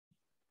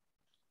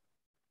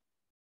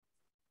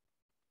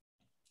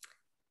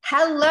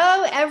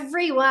Hello,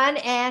 everyone,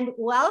 and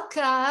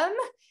welcome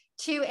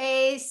to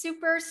a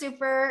super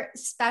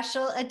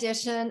special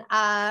edition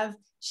of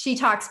She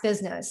Talks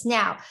Business.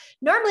 Now,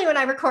 normally when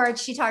I record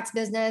She Talks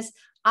Business,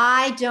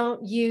 I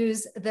don't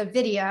use the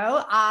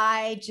video,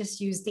 I just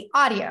use the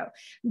audio.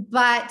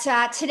 But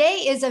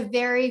today is a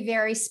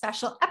very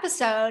special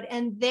episode,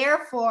 and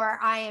therefore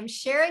I am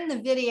sharing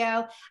the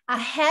video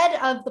ahead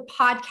of the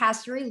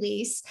podcast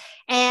release.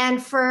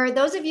 And for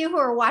those of you who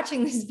are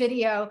watching this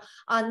video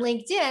on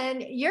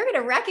LinkedIn, you're going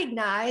to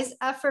recognize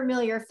a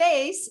familiar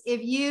face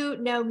if you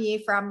know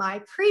me from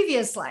my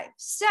previous life.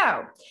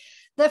 So,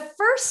 the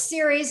first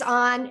series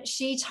on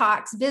She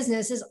Talks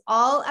Business is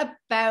all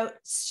about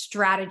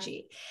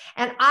strategy.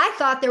 And I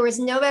thought there was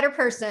no better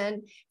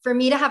person for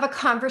me to have a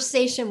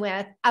conversation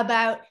with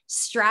about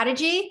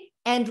strategy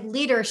and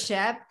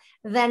leadership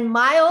than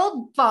my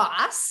old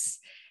boss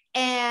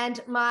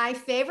and my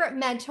favorite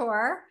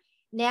mentor,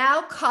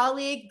 now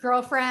colleague,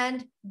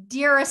 girlfriend,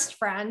 dearest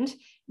friend,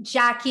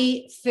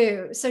 Jackie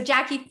Fu. So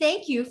Jackie,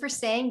 thank you for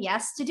saying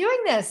yes to doing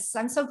this.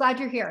 I'm so glad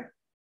you're here.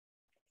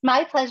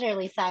 My pleasure,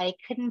 Lisa. I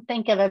couldn't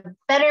think of a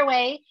better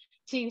way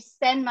to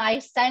spend my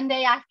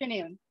Sunday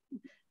afternoon.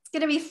 It's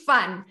going to be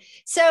fun.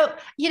 So,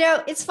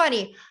 it's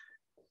funny.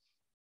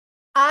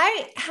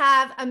 I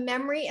have a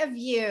memory of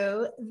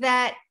you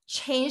that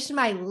changed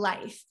my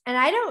life. And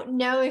I don't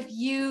know if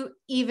you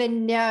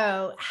even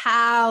know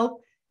how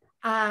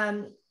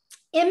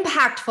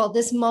impactful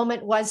this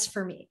moment was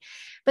for me.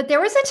 But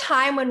there was a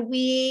time when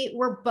we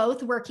were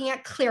both working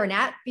at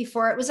Clearnet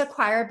before it was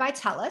acquired by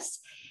TELUS.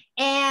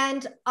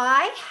 And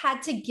I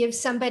had to give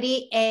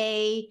somebody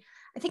I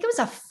think it was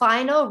a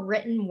final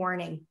written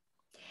warning.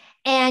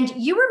 And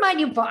you were my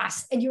new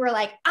boss. And you were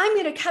like, I'm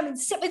going to come and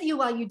sit with you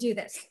while you do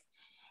this.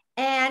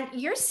 And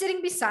you're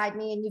sitting beside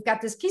me and you've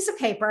got this piece of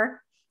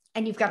paper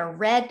and you've got a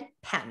red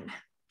pen.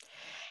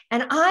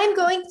 And I'm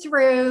going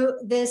through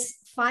this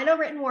final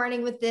written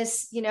warning with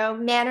this,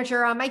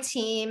 manager on my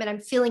team. And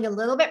I'm feeling a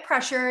little bit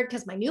pressured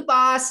because my new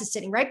boss is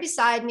sitting right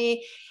beside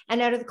me.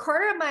 And out of the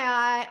corner of my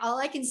eye, all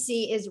I can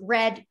see is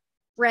red.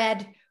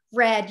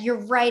 You're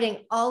writing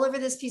all over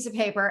this piece of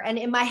paper. And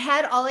in my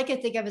head, all I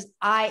could think of is,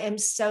 I am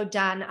so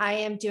done. I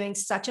am doing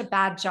such a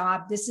bad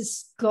job. This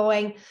is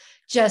going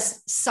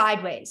just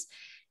sideways.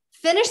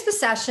 Finished the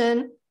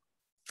session.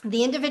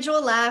 The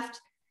individual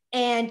left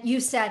and you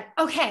said,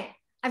 okay,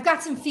 I've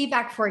got some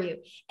feedback for you.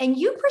 And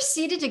you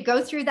proceeded to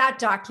go through that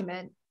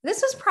document.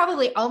 This was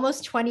probably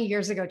almost 20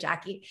 years ago,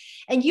 Jackie.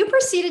 And you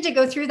proceeded to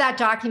go through that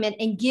document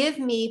and give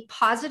me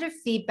positive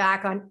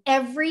feedback on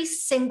every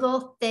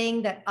single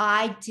thing that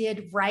I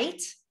did right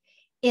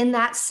in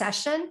that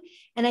session.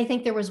 And I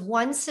think there was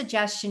one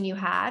suggestion you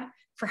had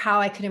for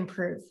how I could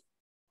improve.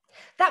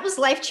 That was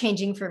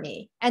life-changing for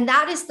me. And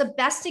that is the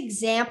best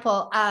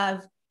example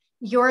of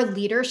your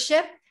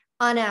leadership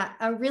on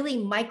a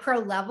really micro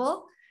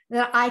level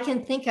that I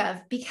can think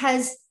of,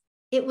 because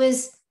it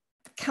was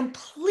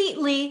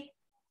completely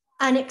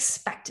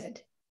unexpected.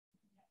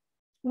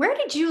 Where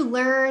did you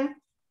learn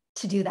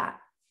to do that?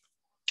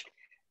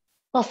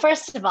 Well,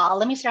 first of all,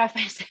 let me start off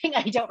by saying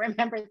I don't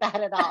remember that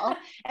at all.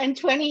 And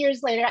 20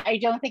 years later, I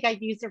don't think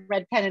I've used a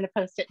red pen and a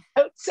Post-it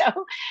note.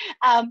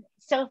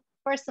 So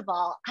first of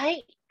all,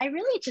 I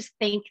really just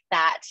think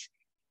that,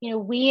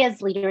 we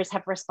as leaders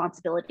have a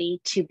responsibility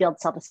to build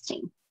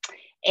self-esteem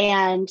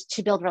and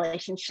to build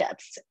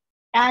relationships.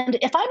 And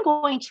if I'm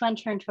going to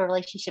enter into a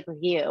relationship with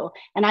you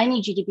and I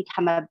need you to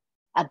become a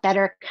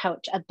better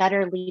coach, a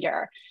better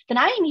leader, then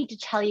I need to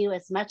tell you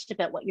as much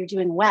about what you're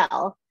doing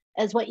well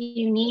as what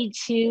you need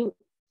to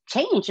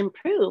change,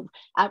 improve,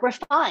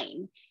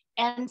 refine.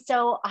 And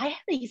so I have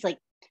these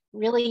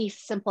really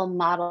simple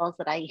models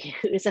that I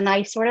use, and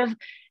I sort of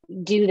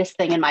do this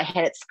thing in my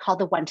head. It's called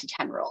the 1 to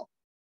 10 rule.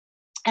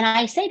 And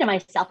I say to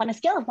myself, on a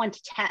scale of 1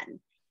 to 10,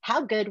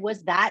 how good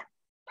was that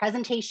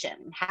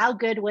presentation? How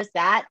good was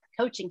that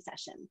coaching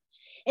session?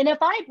 And if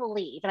I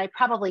believe, and I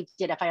probably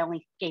did if I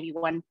only gave you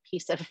one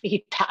piece of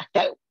feedback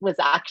that was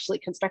actually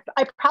constructive,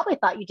 I probably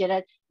thought you did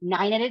a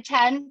 9 out of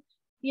 10,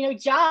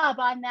 job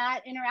on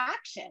that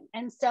interaction.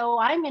 And so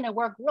I'm going to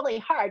work really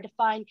hard to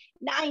find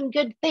 9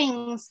 good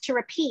things to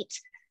repeat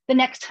the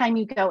next time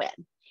you go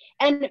in.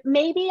 And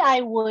maybe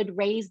I would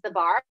raise the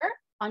bar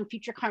on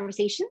future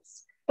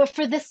conversations. But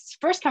for this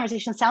first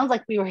conversation, sounds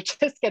like we were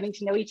just getting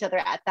to know each other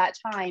at that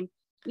time.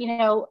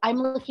 I'm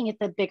looking at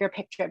the bigger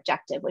picture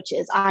objective, which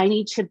is I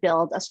need to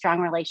build a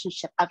strong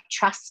relationship of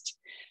trust,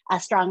 a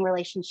strong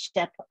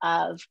relationship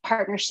of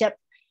partnership.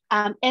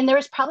 And there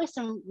was probably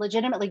some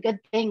legitimately good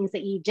things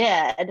that you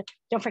did.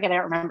 Don't forget, I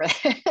don't remember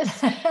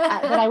this,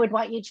 that I would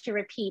want you to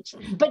repeat.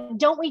 But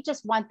don't we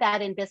just want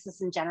that in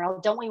business in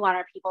general? Don't we want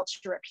our people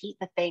to repeat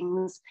the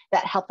things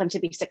that help them to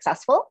be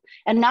successful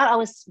and not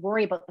always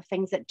worry about the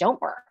things that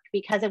don't work?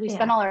 Because if we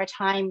spend all our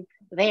time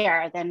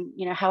there, then,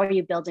 how are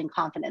you building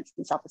confidence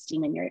and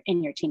self-esteem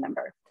in your team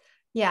member?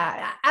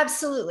 Yeah,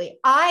 absolutely.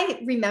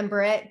 I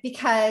remember it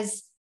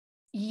because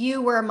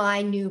you were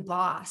my new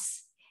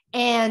boss.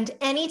 And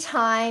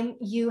anytime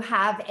you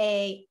have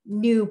a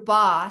new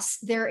boss,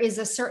 there is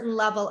a certain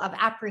level of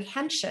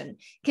apprehension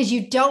because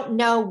you don't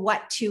know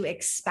what to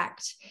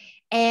expect.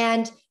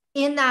 And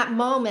in that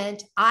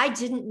moment, I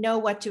didn't know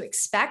what to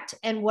expect.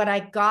 And what I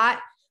got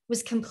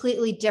was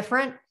completely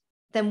different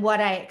than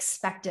what I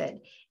expected.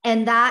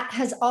 And that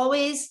has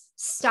always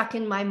stuck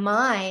in my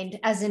mind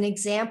as an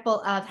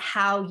example of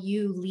how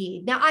you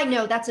lead. Now, I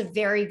know that's a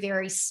very,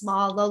 very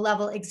small, low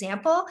level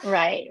example,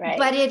 Right.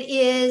 but it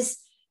is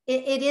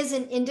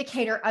an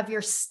indicator of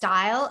your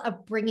style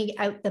of bringing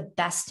out the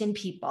best in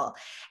people.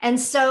 And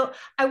so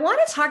I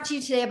want to talk to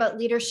you today about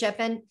leadership.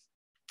 And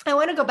I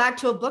want to go back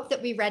to a book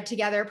that we read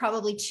together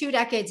probably 2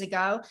 decades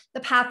ago, The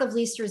Path of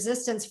Least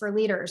Resistance for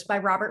Leaders by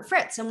Robert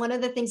Fritz. And one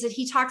of the things that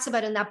he talks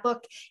about in that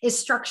book is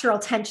structural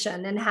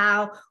tension and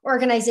how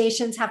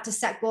organizations have to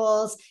set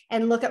goals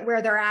and look at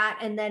where they're at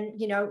and then,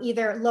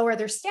 either lower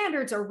their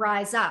standards or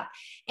rise up.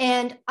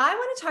 And I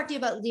want to talk to you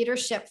about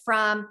leadership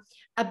from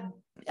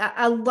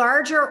a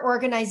larger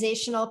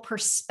organizational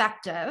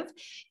perspective,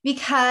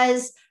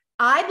 because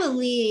I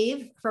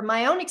believe from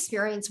my own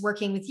experience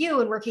working with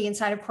you and working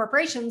inside of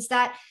corporations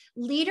that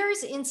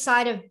leaders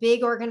inside of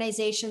big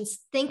organizations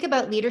think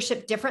about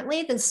leadership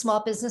differently than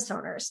small business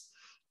owners.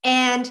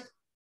 And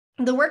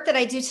the work that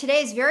I do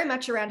today is very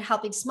much around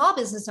helping small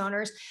business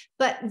owners,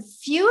 but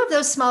few of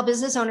those small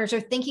business owners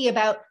are thinking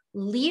about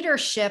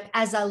leadership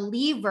as a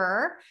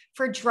lever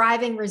for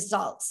driving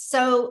results.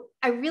 So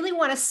I really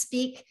want to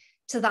speak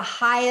to the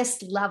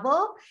highest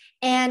level.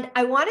 And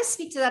I want to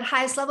speak to that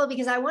highest level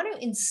because I want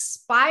to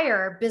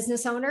inspire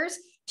business owners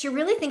to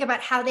really think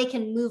about how they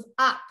can move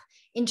up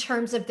in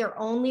terms of their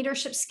own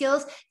leadership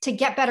skills to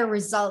get better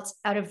results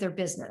out of their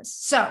business.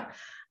 So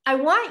I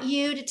want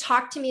you to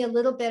talk to me a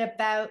little bit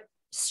about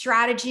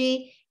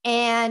strategy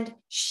and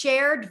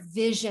shared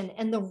vision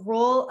and the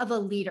role of a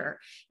leader,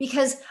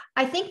 because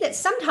I think that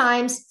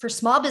sometimes for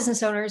small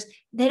business owners,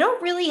 they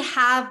don't really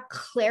have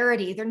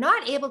clarity. They're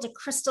not able to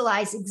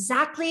crystallize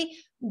exactly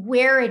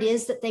where it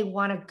is that they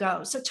want to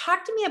go. So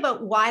talk to me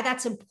about why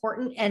that's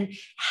important and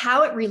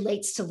how it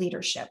relates to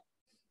leadership.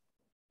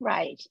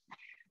 Right.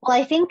 Well,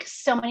 I think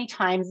so many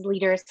times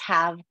leaders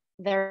have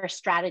their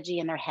strategy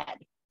in their head.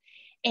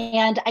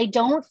 And I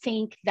don't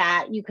think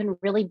that you can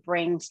really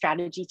bring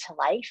strategy to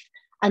life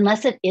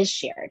unless it is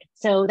shared.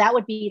 So that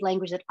would be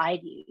language that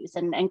I'd use.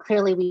 And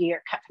clearly we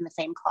are cut from the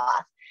same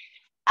cloth.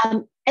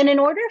 And in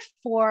order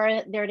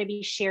for there to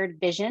be shared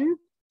vision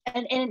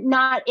and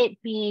not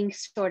it being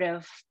sort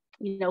of,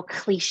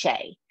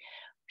 cliche,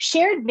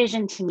 shared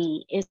vision to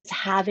me is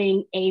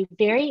having a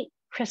very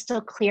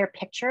crystal clear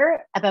picture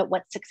about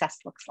what success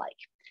looks like.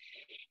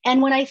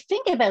 And when I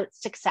think about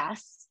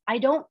success, I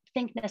don't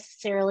think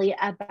necessarily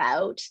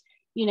about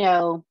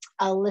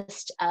a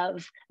list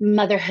of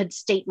motherhood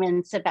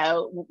statements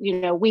about,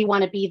 we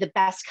want to be the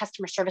best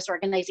customer service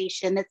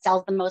organization that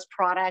sells the most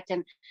product.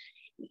 And,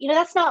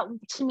 that's not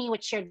to me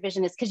what shared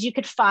vision is, because you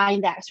could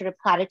find that sort of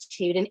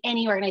platitude in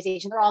any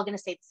organization. They're all going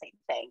to say the same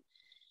thing.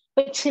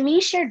 But to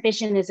me, shared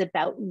vision is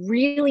about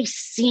really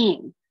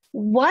seeing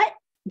what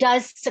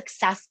does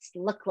success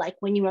look like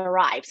when you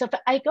arrive. So if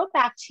I go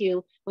back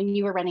to when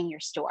you were running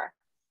your store,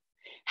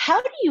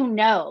 how do you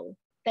know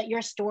that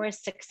your store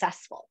is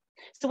successful?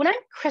 So when I'm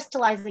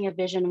crystallizing a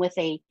vision with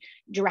a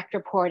direct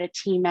report, a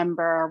team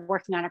member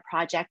working on a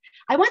project,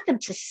 I want them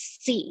to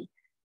see.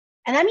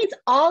 And that means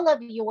all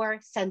of your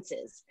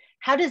senses.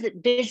 How does it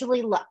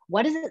visually look?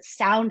 What does it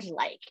sound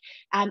like?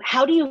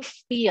 How do you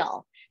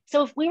feel?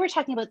 So if we were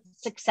talking about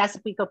success,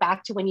 if we go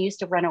back to when you used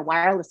to run a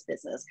wireless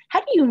business, how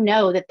do you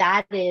know that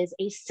that is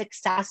a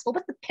successful,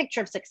 what's the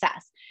picture of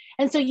success?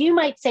 And so you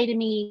might say to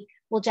me,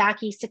 well,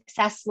 Jackie,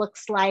 success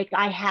looks like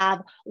I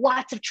have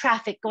lots of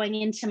traffic going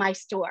into my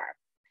store.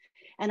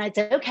 And I'd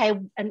say, okay,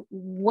 and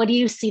what do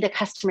you see the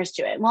customers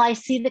doing? Well, I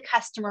see the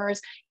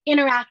customers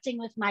interacting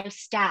with my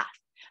staff.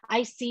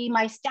 I see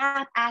my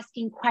staff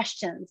asking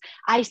questions.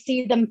 I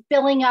see them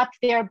filling up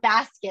their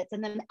baskets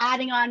and then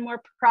adding on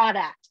more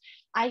product.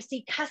 I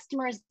see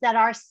customers that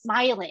are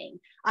smiling.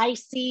 I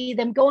see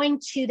them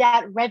going to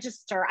that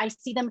register. I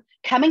see them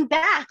coming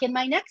back in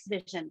my next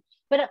vision.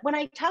 But when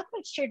I talk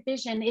about shared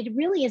vision, it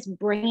really is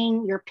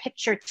bringing your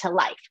picture to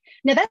life.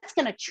 Now that's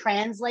going to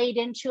translate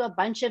into a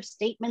bunch of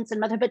statements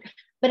and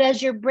but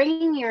as you're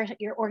bringing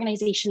your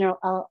organization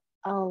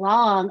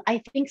along,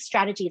 I think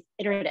strategy is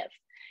iterative.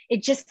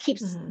 It just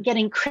keeps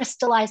getting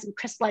crystallized and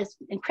crystallized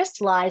and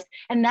crystallized.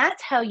 And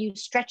that's how you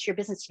stretch your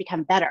business to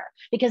become better,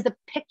 because the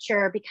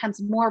picture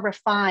becomes more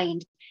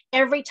refined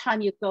every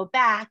time you go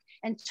back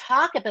and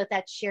talk about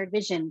that shared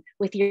vision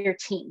with your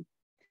team.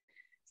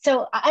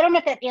 So I don't know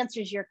if that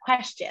answers your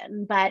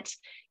question, but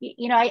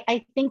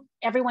I think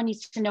everyone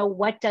needs to know,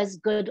 what does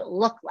good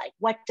look like?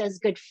 What does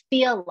good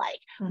feel like?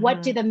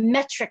 What do the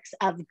metrics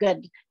of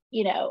good,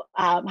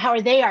 how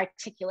are they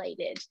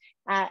articulated?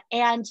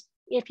 And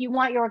if you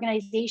want your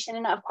organization,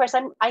 and of course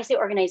I say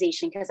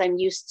organization because I'm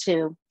used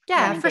to.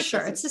 Yeah, for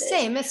sure. It's the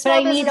same. It's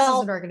small business as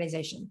an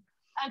organization.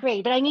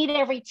 Agreed, but I need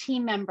every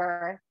team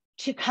member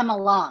to come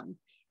along.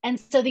 And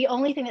so the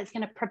only thing that's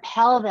going to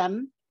propel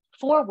them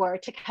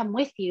forward to come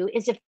with you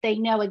is if they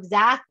know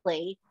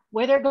exactly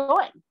where they're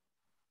going.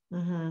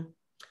 Mm-hmm.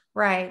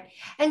 Right.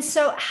 And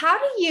so how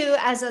do you,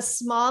 as a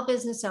small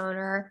business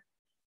owner,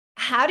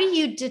 how do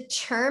you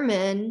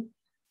determine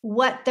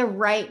what the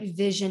right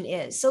vision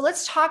is? So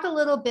let's talk a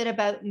little bit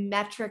about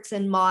metrics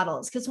and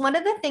models, because one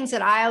of the things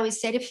that I always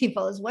say to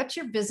people is, what's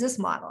your business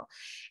model?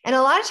 And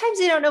a lot of times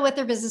they don't know what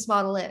their business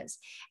model is.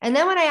 And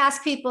then when I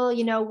ask people,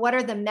 what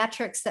are the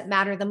metrics that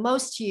matter the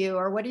most to you,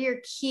 or what are your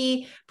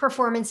key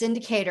performance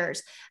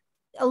indicators?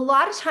 A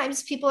lot of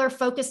times people are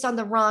focused on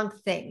the wrong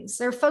things.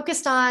 They're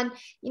focused on,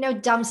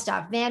 dumb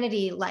stuff,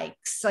 vanity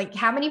likes, like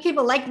how many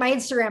people like my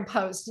Instagram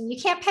post, and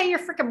you can't pay your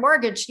freaking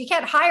mortgage. You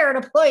can't hire an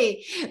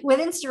employee with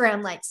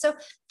Instagram likes. So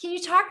can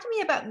you talk to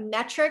me about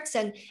metrics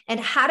and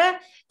how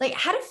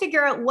to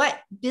figure out what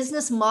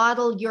business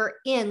model you're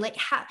in? Like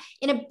how,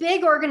 in a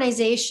big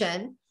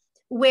organization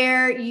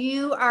where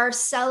you are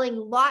selling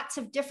lots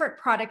of different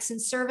products and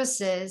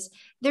services,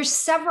 there's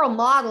several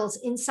models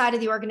inside of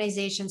the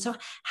organization. So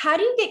how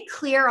do you get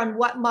clear on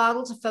what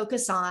model to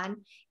focus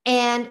on?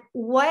 And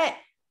what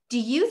do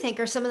you think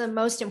are some of the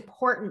most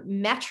important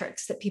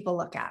metrics that people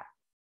look at?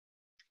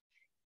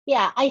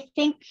 Yeah, I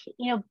think,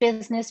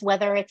 business,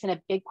 whether it's in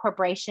a big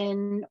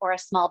corporation or a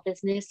small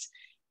business,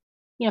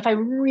 if I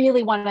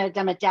really want to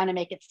dumb it down and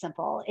make it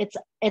simple, it's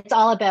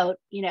all about,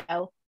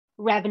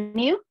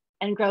 revenue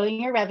and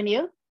growing your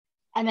revenue,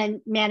 and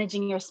then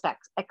managing your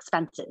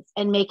expenses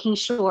and making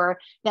sure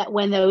that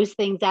when those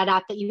things add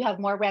up, that you have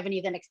more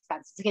revenue than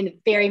expenses, again, the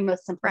very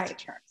most simplistic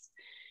terms.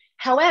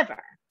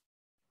 However,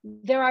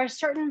 there are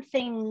certain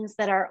things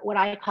that are what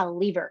I call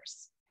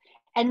levers.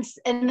 And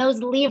those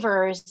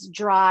levers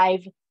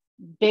drive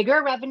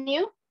bigger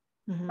revenue,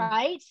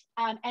 right?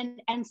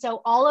 And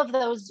so all of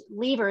those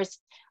levers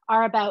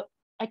are about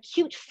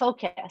acute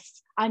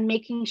focus on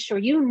making sure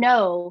you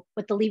know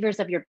what the levers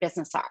of your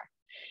business are.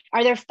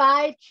 Are there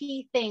 5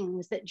 key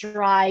things that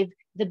drive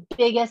the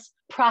biggest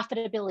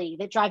profitability,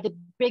 that drive the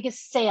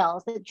biggest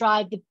sales, that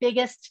drive the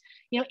biggest,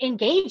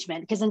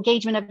 engagement? Because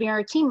engagement of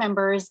your team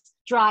members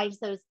drives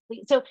those.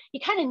 So you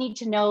kind of need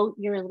to know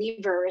your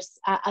levers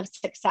of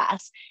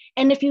success.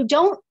 And if you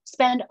don't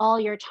spend all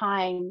your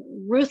time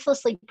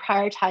ruthlessly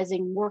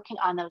prioritizing working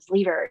on those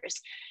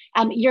levers,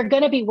 you're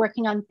going to be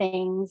working on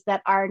things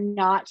that are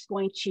not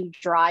going to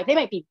drive. They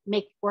might be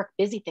make work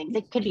busy things.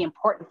 It could be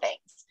important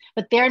things,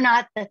 but they're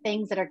not the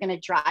things that are going to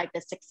drive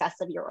the success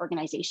of your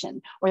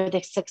organization or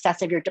the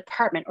success of your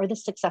department or the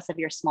success of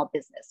your small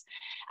business.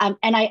 And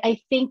I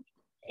think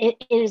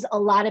it is a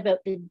lot about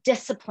the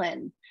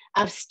discipline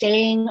of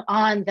staying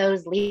on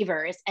those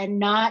levers and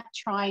not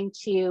trying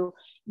to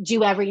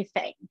do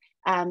everything,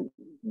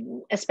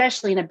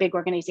 especially in a big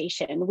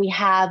organization. We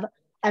have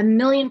a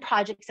million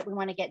projects that we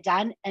want to get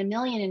done, a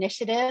million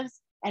initiatives,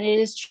 and it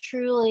is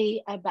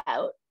truly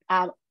about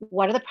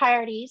what are the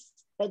priorities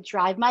that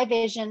drive my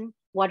vision,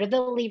 what are the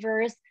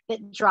levers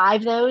that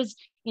drive those,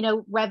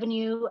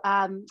 revenue,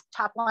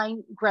 top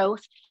line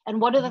growth, and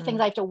what are the things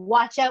I have to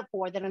watch out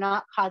for that are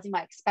not causing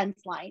my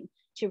expense line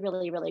to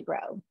really, really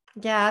grow.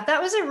 Yeah,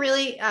 that was a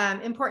really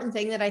important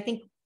thing that I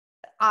think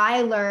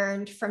I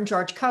learned from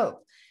George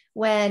Cope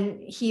when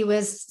he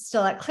was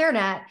still at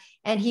Clearnet,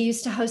 and he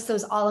used to host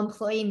those all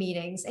employee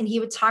meetings. And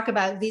he would talk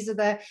about, these are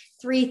the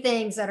 3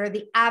 things that are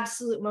the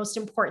absolute most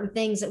important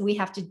things that we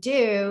have to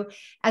do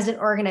as an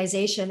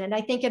organization. And I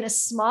think in a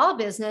small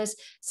business,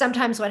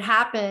 sometimes what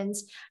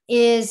happens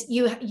is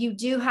you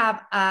do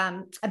have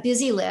a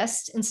busy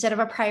list instead of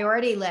a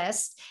priority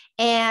list.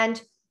 And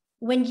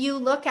when you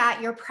look at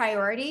your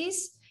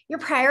priorities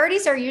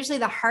are usually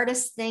the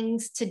hardest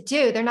things to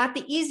do. They're not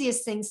the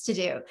easiest things to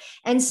do.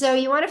 And so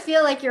you want to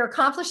feel like you're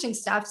accomplishing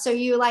stuff. So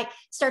you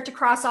start to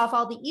cross off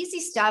all the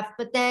easy stuff,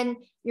 but then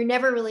you're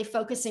never really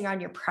focusing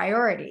on your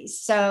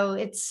priorities. So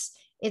it's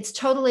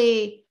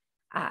totally,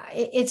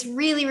 it's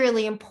really,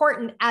 really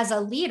important as a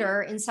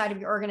leader inside of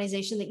your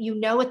organization that you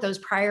know what those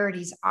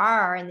priorities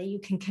are and that you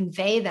can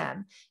convey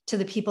them to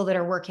the people that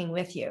are working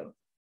with you.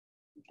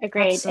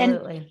 Agreed.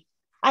 Absolutely. And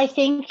I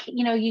think,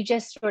 you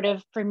just sort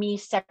of, for me,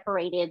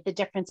 separated the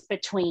difference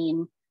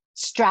between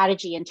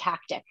strategy and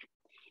tactic.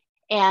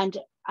 And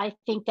I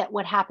think that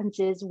what happens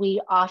is we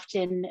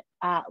often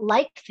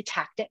like the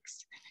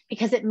tactics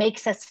because it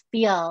makes us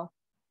feel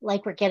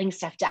like we're getting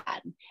stuff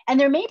done. And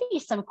there may be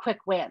some quick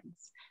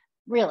wins,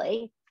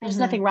 really. There's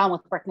nothing wrong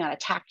with working on a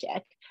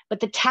tactic, but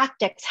the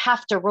tactics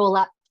have to roll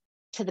up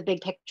to the big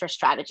picture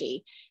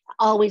strategy,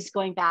 always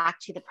going back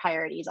to the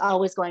priorities,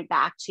 always going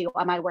back to,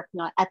 am I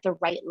working on at the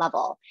right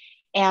level?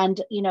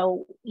 And,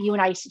 you and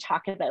I used to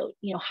talk about,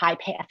 high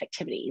payoff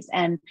activities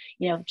and,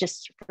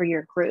 just for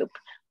your group,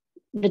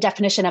 the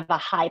definition of a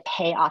high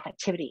payoff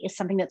activity is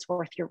something that's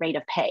worth your rate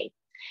of pay.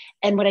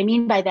 And what I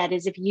mean by that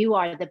is if you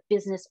are the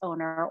business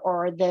owner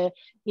or the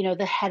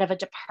head of a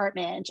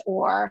department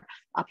or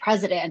a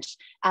president,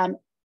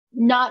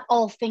 not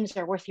all things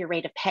are worth your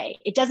rate of pay.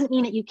 It doesn't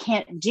mean that you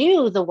can't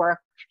do the work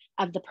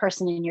of the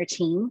person in your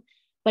team,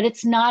 but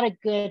it's not a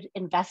good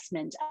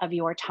investment of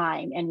your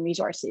time and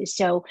resources.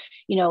 So,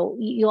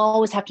 you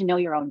always have to know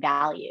your own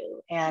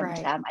value. And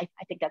Right. I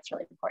think that's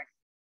really important.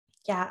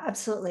 Yeah,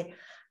 absolutely.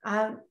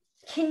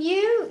 Can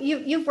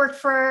you've worked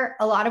for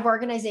a lot of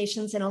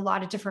organizations in a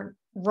lot of different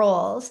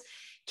roles.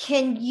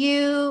 Can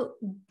you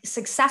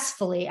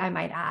successfully, I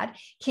might add,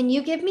 can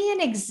you give me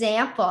an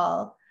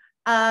example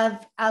of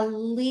a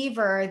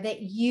lever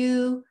that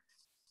you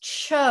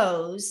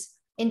chose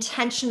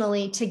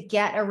intentionally to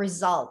get a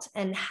result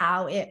and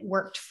how it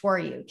worked for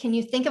you? Can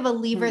you think of a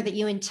lever that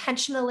you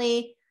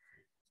intentionally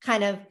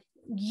kind of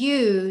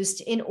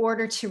used in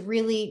order to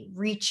really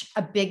reach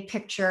a big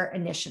picture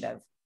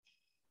initiative?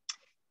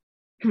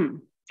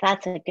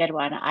 That's a good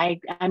one.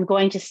 I'm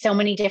going to so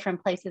many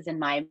different places in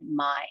my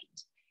mind.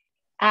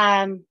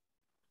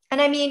 And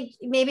I mean,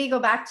 maybe go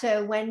back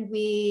to when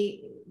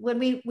we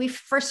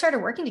first started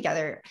working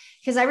together,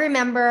 because I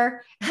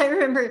remember,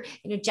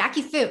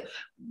 Jackie Fu,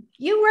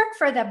 you work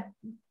for the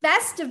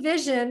best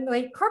division,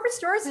 like corporate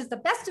stores is the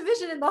best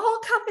division in the whole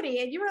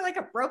company. And you were like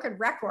a broken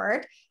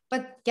record,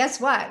 but guess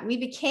what? We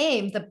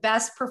became the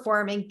best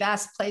performing,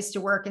 best place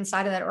to work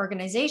inside of that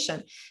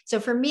organization. So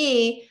for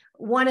me,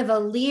 one of the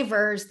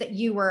levers that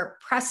you were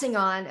pressing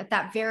on at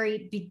that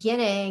very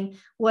beginning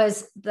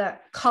was the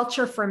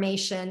culture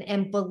formation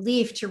and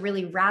belief to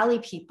really rally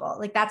people.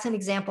 Like that's an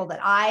example that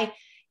I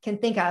can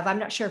think of. I'm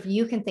not sure if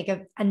you can think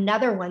of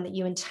another one that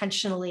you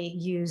intentionally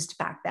used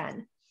back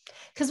then,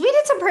 because we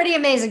did some pretty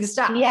amazing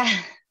stuff. Yeah,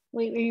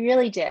 we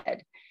really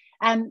did.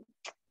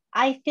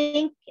 I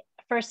think,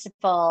 first of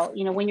all,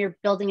 when you're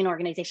building an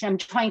organization, I'm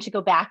trying to go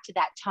back to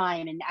that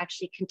time and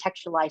actually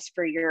contextualize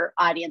for your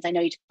audience. I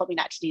know you told me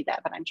not to do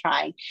that, but I'm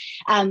trying.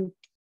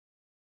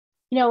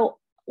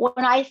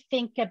 When I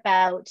think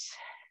about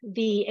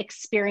the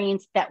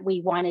experience that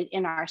we wanted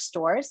in our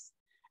stores,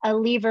 a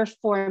lever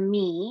for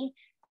me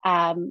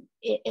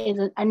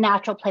is a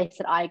natural place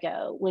that I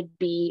go would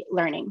be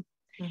learning.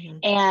 Mm-hmm.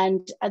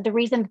 And the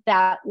reason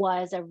that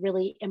was a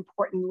really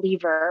important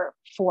lever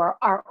for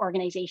our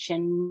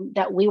organization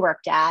that we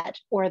worked at,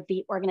 or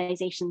the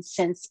organization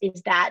since,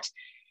 is that,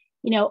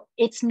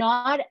 it's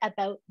not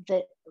about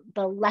the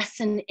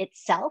lesson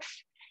itself.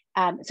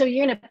 So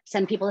you're going to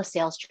send people to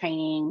sales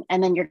training,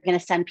 and then you're going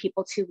to send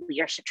people to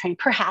leadership training,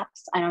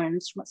 perhaps. I don't know,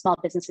 in small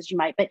businesses you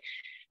might, but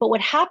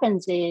what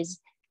happens is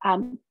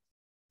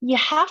you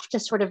have to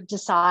sort of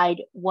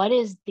decide what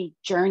is the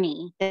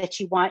journey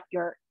that you want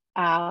your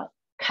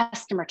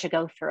customer to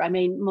go through. I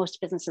mean, most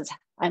businesses,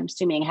 I'm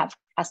assuming, have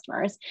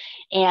customers,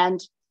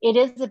 and it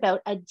is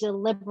about a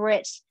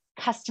deliberate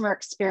customer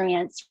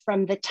experience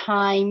from the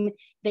time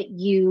that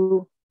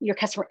your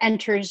customer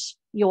enters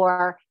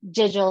your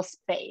digital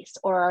space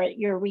or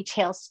your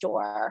retail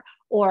store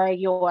or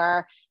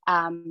your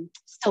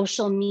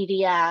social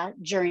media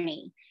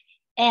journey.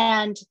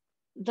 And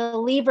the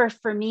lever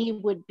for me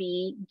would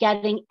be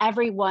getting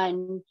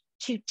everyone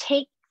to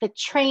take the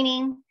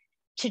training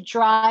to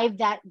drive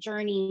that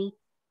journey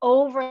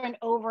over and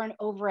over and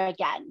over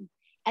again.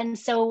 And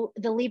so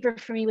the lever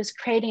for me was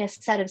creating a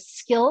set of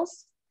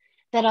skills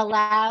that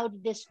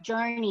allowed this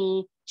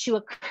journey to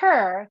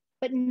occur,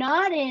 but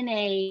not in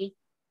a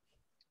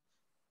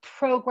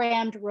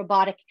programmed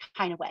robotic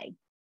kind of way.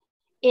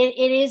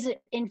 It is,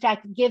 in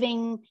fact,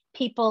 giving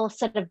people a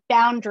set of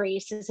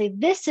boundaries to say,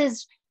 this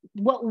is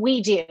what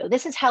we do.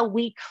 This is how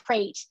we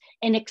create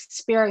an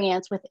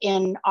experience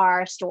within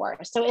our store.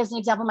 So as an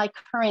example, in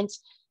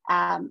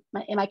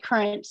my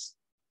current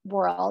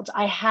world,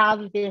 I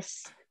have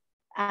this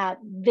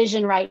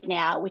vision right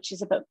now, which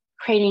is about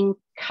creating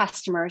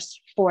customers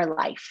for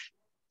life.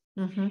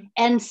 Mm-hmm.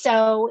 And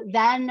so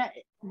then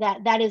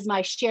that is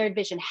my shared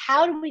vision.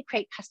 How do we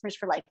create customers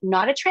for life?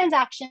 Not a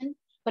transaction,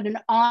 but an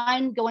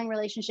ongoing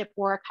relationship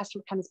where a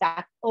customer comes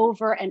back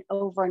over and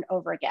over and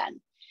over again.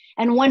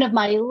 And one of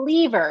my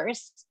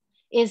levers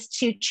is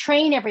to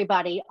train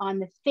everybody on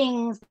the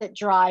things that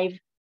drive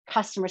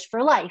customers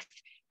for life.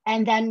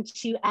 And then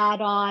to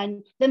add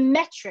on the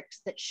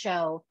metrics that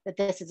show that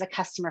this is a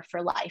customer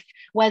for life,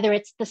 whether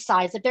it's the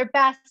size of their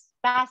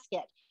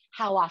basket,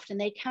 how often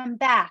they come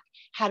back,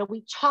 how do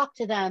we talk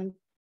to them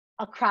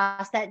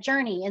across that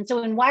journey. And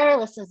so in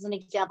wireless, as an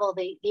example,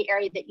 the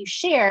area that you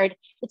shared,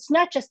 it's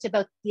not just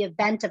about the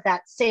event of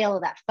that sale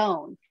of that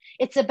phone.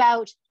 It's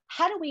about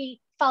how do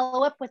we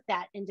follow up with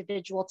that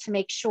individual to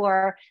make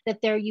sure that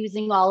they're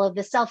using all of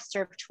the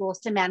self-serve tools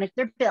to manage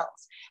their bills?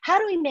 How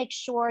do we make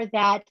sure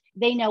that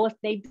they know if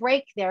they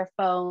break their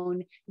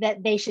phone,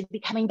 that they should be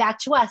coming back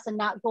to us and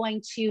not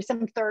going to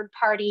some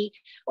third-party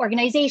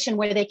organization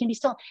where they can be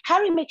stolen? How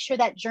do we make sure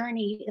that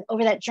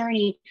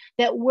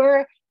that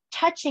we're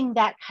touching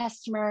that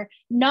customer,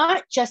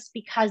 not just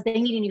because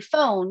they need a new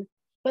phone,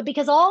 but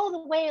because all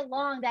the way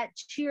along that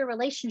 2-year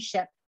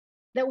relationship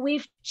that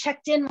we've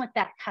checked in with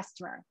that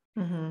customer.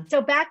 Mm-hmm.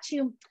 So back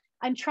to,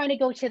 I'm trying to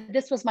go to,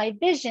 this was my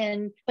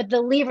vision, but the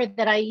lever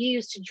that I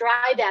use to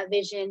drive that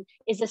vision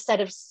is a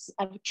set of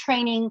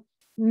training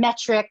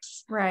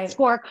metrics, right,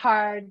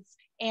 scorecards,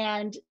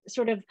 and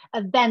sort of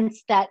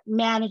events that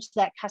manage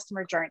that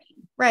customer journey.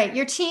 Right.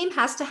 Your team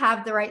has to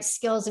have the right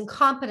skills and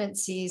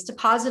competencies to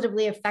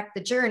positively affect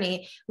the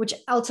journey, which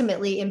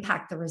ultimately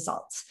impact the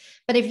results.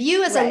 But if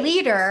you as a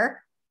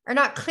leader are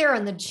not clear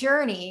on the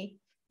journey,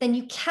 then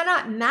you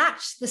cannot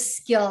match the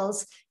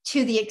skills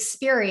to the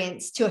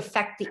experience to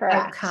affect the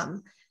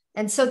outcome.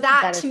 And so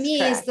that to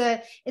me is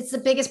it's the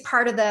biggest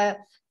part of the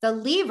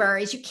lever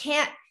is you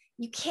can't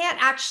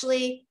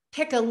actually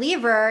pick a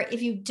lever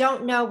if you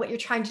don't know what you're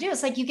trying to do.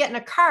 It's like you get in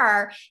a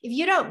car, if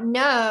you don't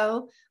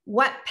know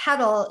what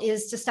pedal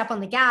is to step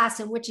on the gas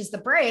and which is the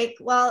brake,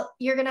 well,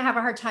 you're going to have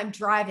a hard time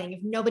driving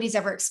if nobody's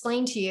ever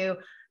explained to you,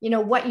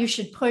 what you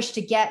should push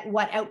to get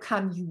what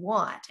outcome you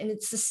want. And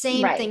it's the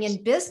same thing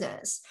in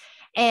business.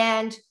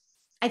 And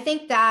I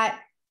think that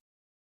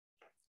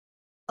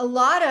a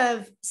lot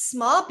of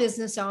small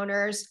business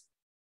owners,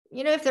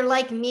 if they're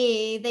like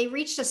me, they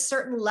reached a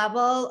certain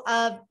level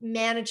of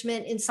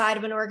management inside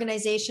of an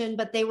organization,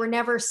 but they were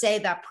never, say,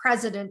 the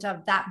president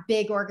of that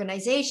big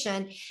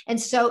organization.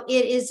 And so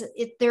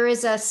there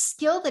is a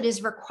skill that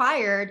is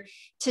required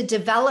to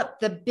develop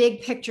the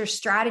big picture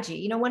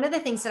strategy. One of the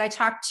things that I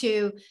talk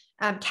to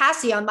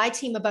Cassie on my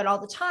team about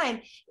all the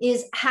time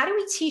is how do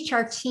we teach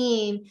our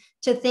team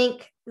to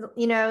think,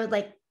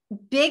 like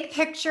big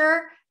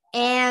picture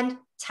and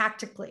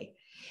tactically?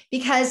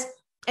 Because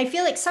I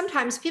feel like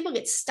sometimes people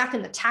get stuck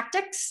in the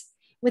tactics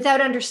without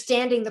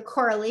understanding the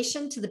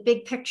correlation to the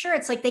big picture.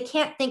 It's like they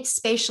can't think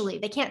spatially.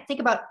 They can't think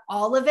about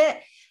all of it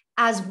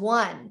as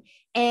one.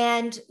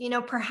 And,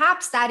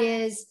 perhaps that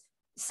is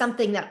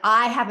something that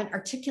I haven't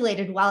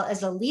articulated well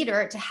as a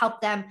leader to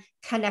help them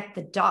connect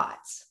the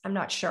dots. I'm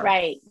not sure.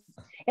 Right.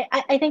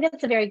 I think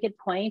that's a very good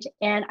point.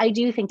 And I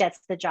do think that's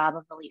the job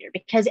of the leader,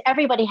 because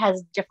everybody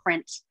has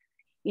different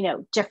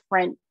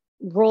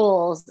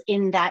roles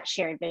in that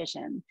shared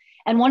vision.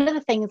 And one of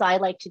the things I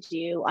like to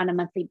do on a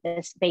monthly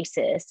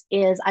basis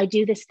is I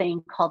do this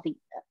thing called the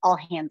all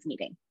hands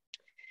meeting.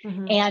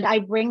 Mm-hmm. And I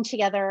bring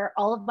together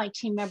all of my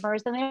team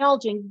members, and they're all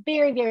doing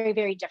very, very,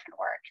 very different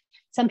work.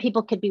 Some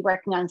people could be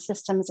working on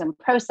systems and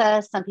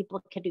process. Some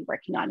people could be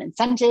working on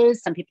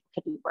incentives. Some people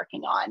could be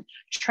working on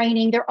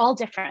training. They're all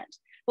different.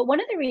 But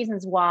one of the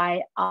reasons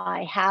why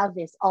I have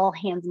this all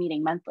hands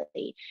meeting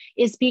monthly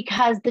is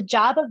because the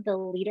job of the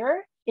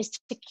leader is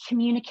to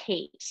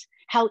communicate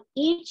how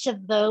each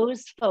of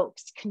those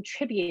folks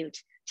contribute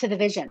to the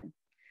vision.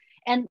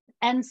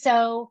 And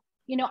so,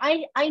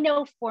 I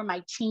know for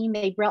my team,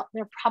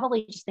 they're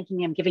probably just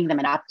thinking I'm giving them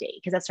an update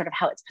because that's sort of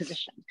how it's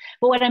positioned.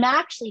 But what I'm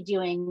actually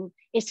doing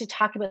is to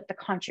talk about the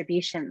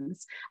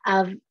contributions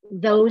of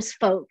those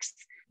folks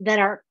that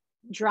are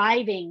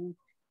driving,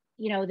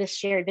 this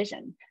shared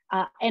vision.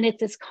 And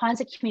it's this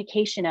constant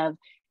communication of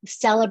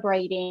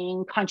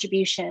celebrating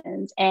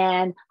contributions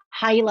and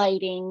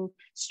highlighting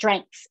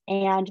strengths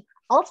and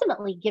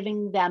ultimately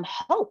giving them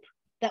hope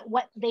that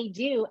what they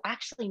do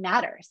actually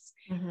matters.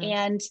 Mm-hmm.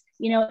 And,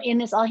 in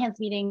this all hands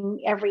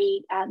meeting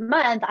every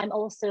month, I'm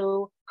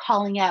also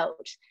calling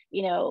out,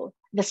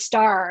 the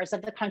stars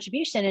of the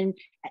contribution.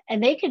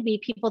 And they could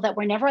be people that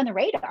were never on the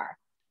radar,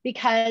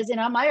 because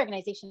my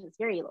organization is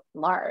very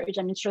large.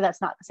 I'm sure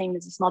that's not the same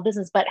as a small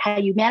business, but how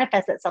you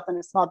manifest itself in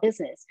a small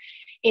business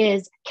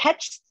is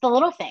catch the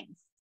little things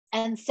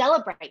and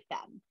celebrate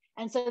them.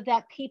 And so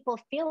that people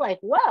feel like,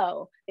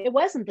 whoa, it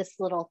wasn't this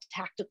little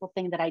tactical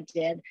thing that I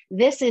did.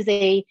 This is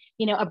a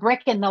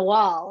brick in the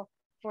wall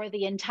for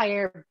the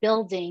entire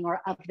building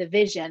or of the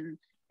vision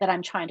that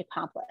I'm trying to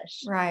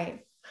accomplish.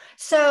 Right.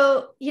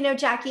 So,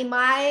 Jackie,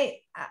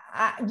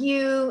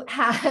 you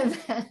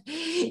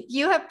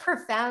have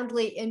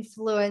profoundly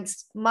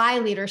influenced my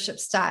leadership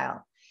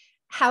style.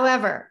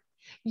 However,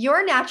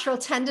 your natural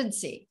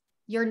tendency,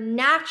 your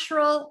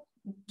natural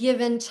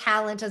given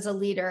talent as a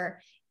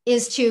leader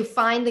is to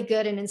find the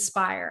good and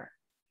inspire.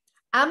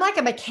 I'm like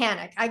a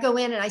mechanic. I go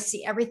in and I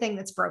see everything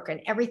that's broken,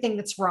 everything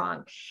that's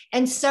wrong.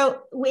 And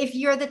so if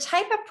you're the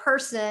type of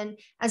person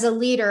as a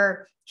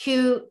leader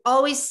who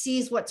always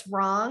sees what's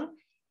wrong,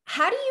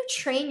 how do you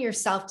train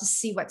yourself to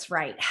see what's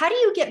right? How do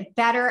you get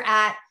better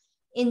at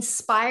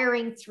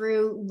inspiring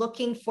through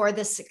looking for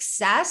the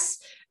success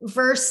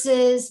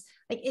versus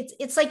like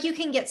it's like you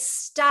can get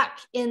stuck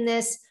in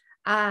this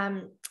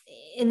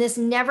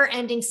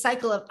never-ending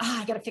cycle of,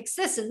 I got to fix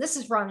this, and this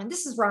is wrong, and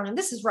this is wrong, and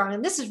this is wrong,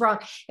 and this is wrong.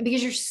 And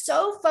because you're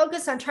so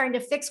focused on trying to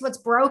fix what's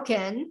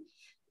broken,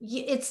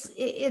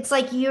 it's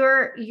like you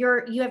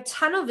have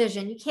tunnel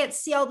vision. You can't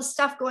see all the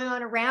stuff going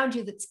on around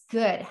you that's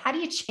good. How do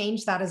you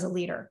change that as a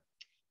leader?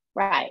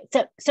 Right.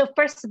 So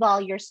first of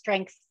all, your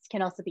strengths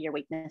can also be your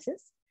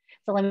weaknesses.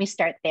 So let me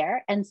start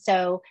there. And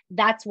so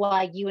that's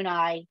why you and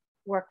I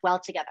work well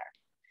together,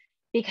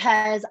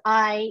 because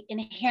I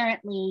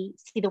inherently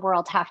see the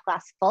world half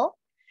glass full,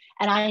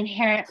 and I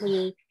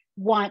inherently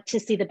want to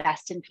see the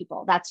best in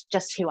people. That's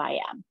just who I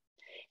am.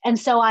 And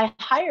so I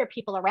hire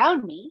people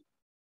around me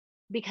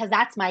because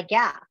that's my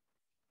gap.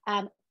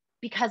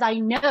 Because I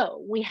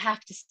know we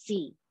have to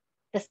see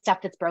the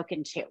stuff that's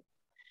broken too.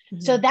 Mm-hmm.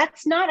 So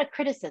that's not a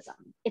criticism.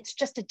 It's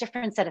just a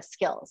different set of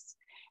skills.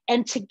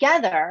 And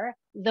together,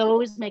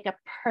 those make a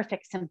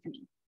perfect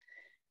symphony.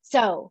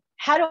 So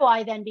how do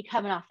I then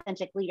become an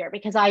authentic leader?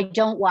 Because I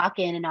don't walk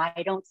in and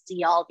I don't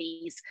see all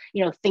these,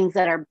 things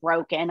that are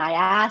broken. I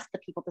ask the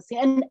people to see,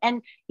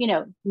 and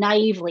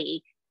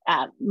naively,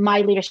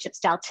 my leadership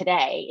style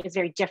today is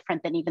very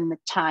different than even the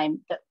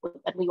time that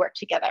we worked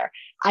together.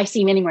 I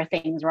see many more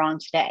things wrong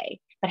today,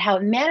 but how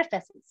it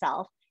manifests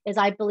itself is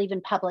I believe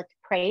in public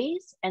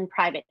praise and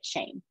private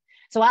shame.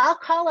 So I'll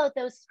call out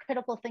those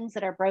critical things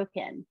that are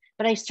broken,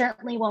 but I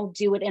certainly won't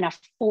do it in a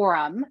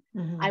forum.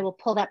 I will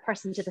pull that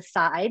person to the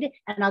side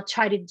and I'll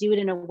try to do it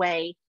in a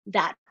way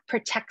that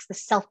protects the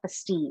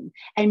self-esteem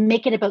and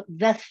make it about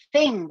the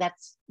thing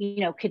that's,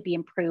 could be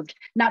improved,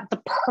 not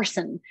the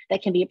person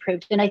that can be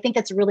improved. And I think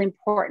that's really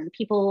important.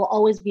 People will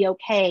always be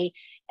okay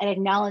at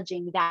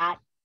acknowledging that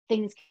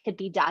things could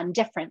be done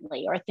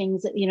differently, or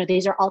things that,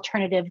 these are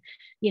alternative,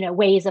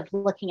 ways of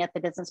looking at the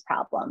business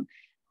problem.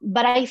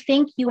 But I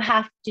think you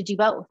have to do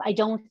both. I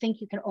don't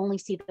think you can only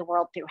see the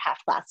world through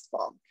half glass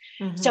full.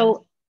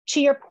 So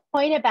to your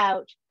point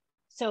about,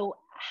 so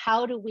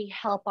how do we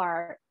help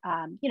our,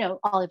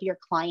 all of your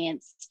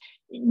clients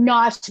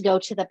not to go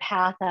to the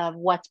path of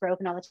what's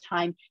broken all the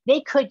time? They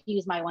could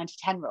use my 1 to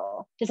 10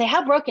 rule to say,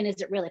 how broken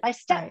is it really? If I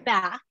step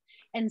back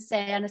and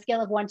say on a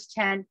scale of 1 to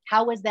 10,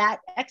 how was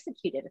that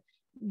executed?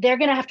 They're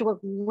going to have to work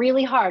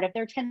really hard. If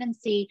their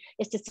tendency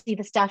is to see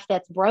the stuff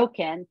that's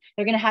broken,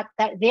 they're going to have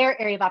that their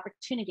area of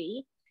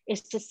opportunity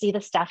is to see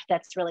the stuff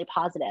that's really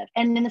positive.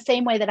 And in the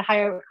same way that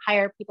I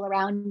hire people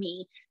around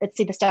me that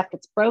see the stuff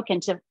that's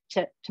broken to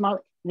model,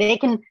 they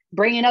can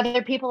bring in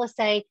other people to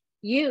say,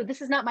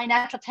 this is not my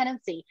natural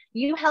tendency.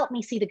 You help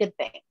me see the good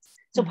things.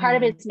 So part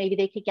of it is maybe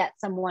they could get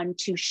someone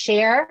to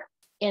share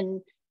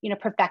in,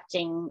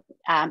 perfecting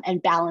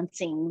and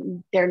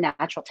balancing their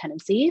natural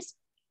tendencies.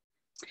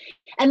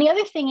 And the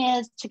other thing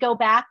is to go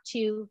back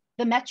to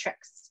the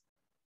metrics,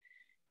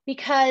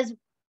 because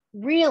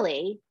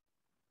really,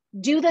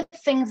 do the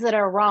things that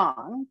are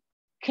wrong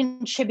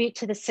contribute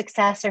to the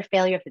success or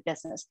failure of the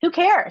business? Who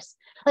cares?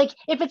 Like,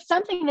 if it's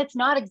something that's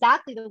not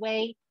exactly the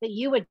way that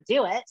you would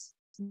do it,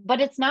 but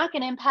it's not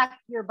going to impact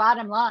your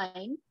bottom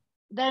line,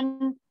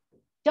 then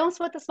don't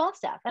sweat the small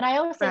stuff. And I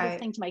always say this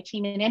thing to my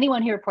team, and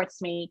anyone who reports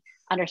to me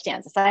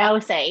understands this. I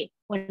always say,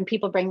 when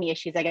people bring me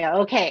issues, I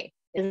go, okay,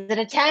 is it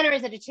a 10 or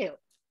is it a 2?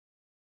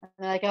 And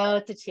they're like, oh,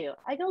 it's a 2.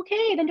 I go,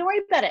 okay, then don't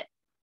worry about it.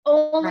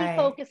 Only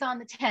focus on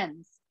the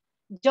 10s.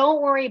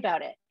 Don't worry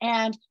about it.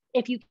 And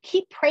if you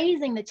keep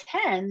praising the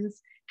 10s,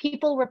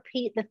 people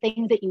repeat the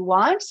things that you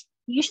want.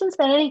 You shouldn't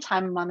spend any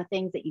time on the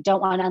things that you don't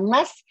want,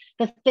 unless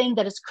the thing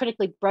that is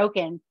critically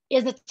broken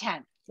is a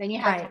 10. Then you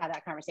have to have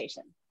that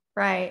conversation.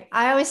 Right.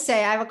 I always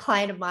say, I have a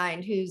client of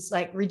mine who's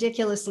like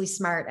ridiculously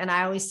smart. And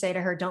I always say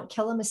to her, don't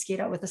kill a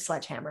mosquito with a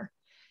sledgehammer.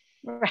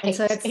 Right. And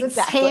so it's the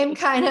same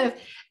kind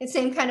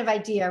of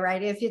idea,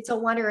 right? If it's a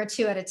 1 or a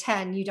 2 out of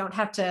 10, you don't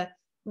have to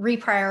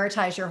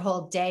reprioritize your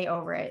whole day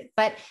over it.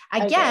 But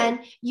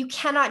again, you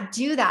cannot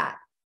do that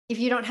if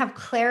you don't have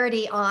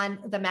clarity on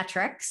the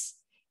metrics,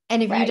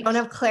 and if you don't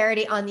have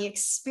clarity on the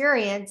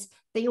experience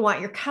that you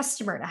want your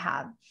customer to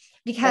have.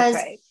 Because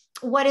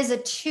what is a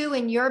 2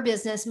 in your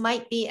business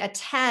might be a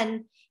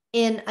 10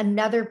 in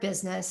another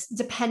business,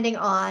 depending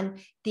on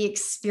the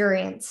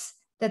experience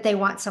that they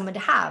want someone to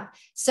have.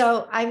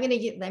 So I'm going to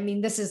give,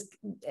 this is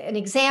an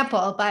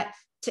example, but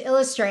to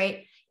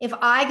illustrate, if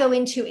I go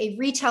into a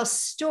retail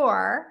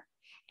store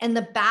and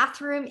the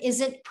bathroom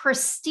isn't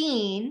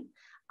pristine,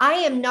 I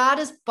am not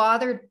as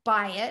bothered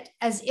by it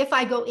as if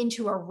I go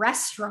into a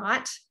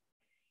restaurant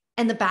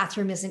and the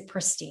bathroom isn't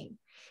pristine.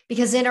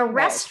 Because in a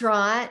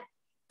restaurant,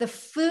 the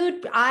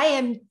food,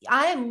 I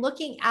am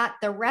looking at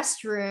the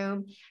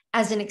restroom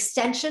as an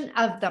extension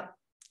of the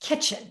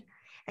kitchen.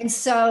 And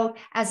so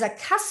as a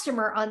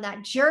customer on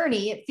that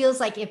journey, it feels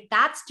like if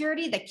that's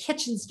dirty, the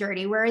kitchen's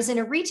dirty. Whereas in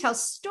a retail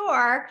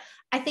store,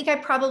 I think I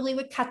probably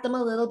would cut them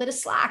a little bit of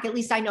slack. At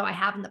least I know I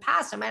have in the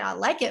past. I might not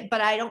like it,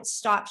 but I don't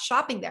stop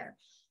shopping there.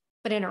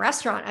 But in a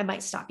restaurant, I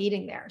might stop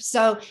eating there.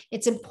 So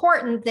it's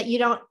important that you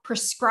don't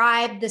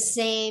prescribe the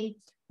same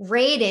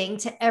rating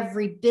to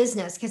every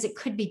business, because it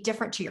could be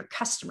different to your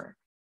customer.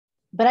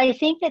 But I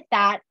think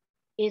that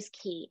is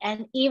key.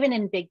 And even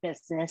in big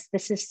business,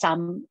 this is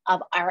some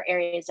of our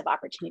areas of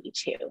opportunity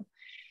too,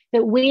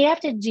 that we have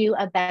to do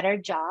a better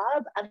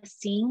job of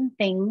seeing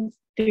things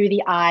through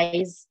the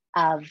eyes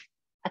of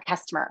a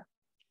customer.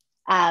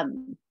 You're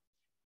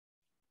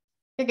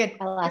good.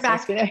 You're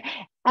back.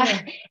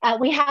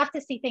 We have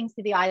to see things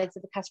through the eyes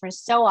of the customer.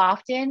 So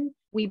often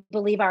we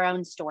believe our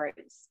own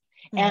stories,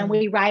 and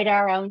we write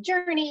our own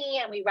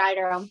journey, and we write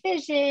our own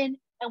vision,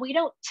 and we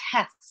don't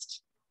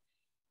test.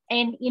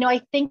 And,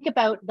 I think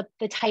about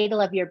the title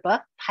of your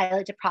book,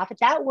 Pilot to Profit.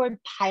 That word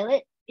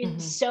pilot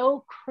is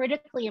so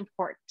critically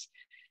important,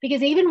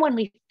 because even when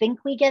we think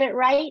we get it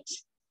right,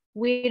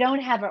 we don't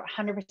have it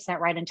 100%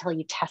 right until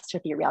you test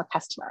with your real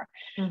customer.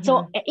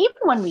 So even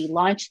when we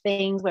launch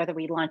things, whether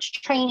we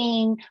launch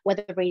training,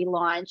 whether we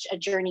launch a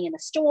journey in the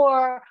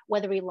store,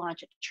 whether we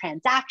launch a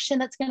transaction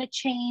that's going to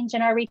change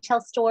in our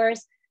retail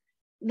stores,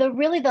 the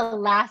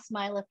last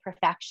mile of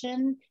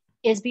perfection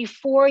is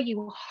before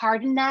you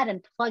harden that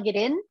and plug it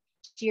in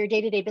to your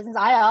day-to-day business.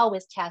 I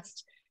always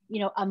test,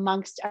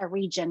 amongst a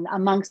region,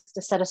 amongst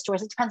a set of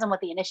stores. It depends on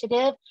what the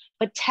initiative,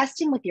 but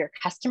testing with your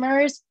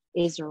customers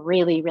is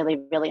really,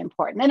 really, really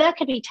important. And that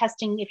could be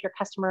testing if your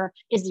customer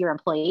is your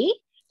employee,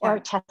 or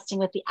testing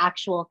with the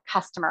actual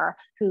customer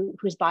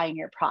who's buying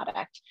your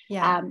product.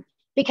 Yeah.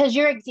 Because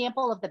your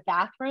example of the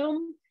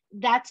bathroom,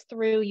 that's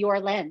through your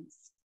lens.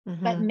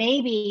 Mm-hmm. But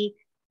maybe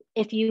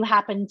if you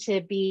happen to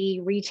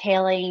be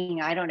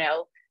retailing, I don't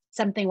know,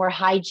 something where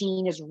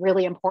hygiene is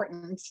really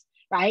important,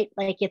 right?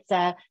 Like it's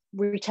a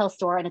retail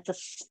store and it's a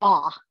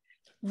spa,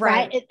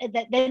 right?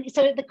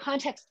 So the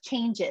context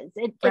changes.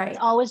 It's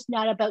always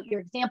not about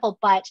your example,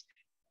 but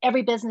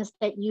every business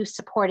that you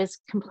support is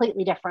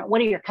completely different. What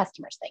do your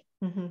customers think?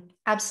 Mm-hmm.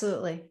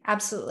 Absolutely.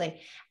 Absolutely.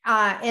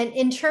 And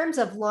in terms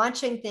of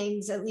launching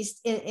things, at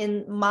least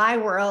in my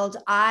world,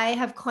 I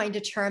have coined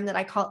a term that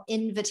I call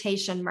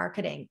invitation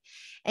marketing.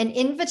 And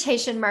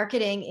invitation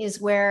marketing is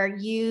where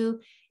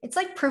it's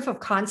like proof of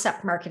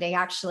concept marketing,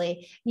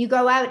 actually. You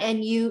go out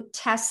and you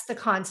test the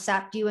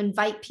concept, you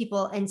invite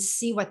people and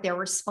see what their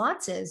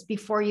response is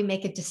before you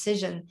make a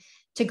decision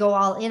to go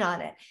all in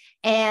on it.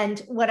 And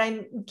what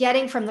I'm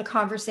getting from the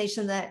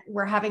conversation that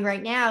we're having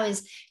right now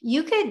is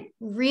you could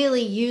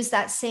really use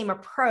that same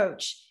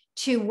approach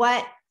to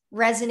what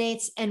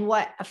resonates and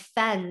what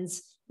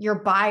offends your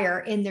buyer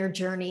in their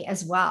journey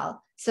as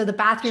well. So the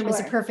bathroom is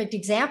a perfect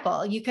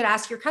example. You could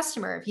ask your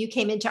customer, if you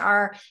came into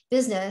our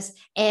business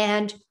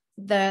and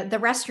the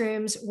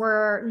restrooms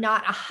were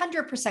not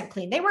 100%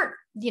 clean, they weren't,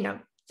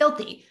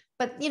 filthy,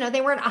 but they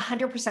weren't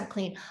 100%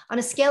 clean. On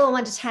a scale of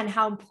 1 to 10,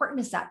 how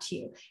important is that to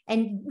you?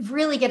 And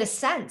really get a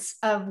sense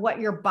of what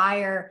your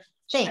buyer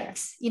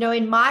thinks.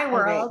 In my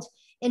world,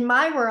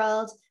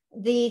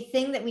 the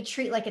thing that we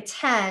treat like a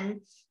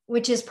 10,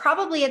 which is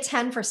probably a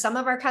 10 for some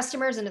of our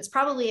customers, and it's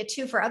probably a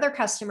 2 for other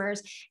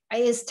customers,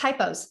 is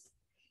typos.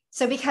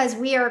 So because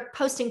we are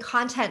posting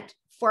content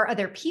for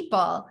other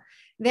people,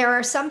 there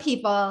are some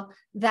people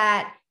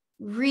that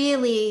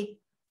really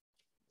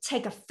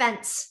take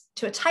offense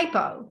to a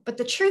typo. But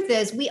the truth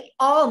is, we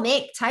all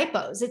make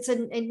typos.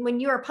 And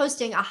when you are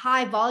posting a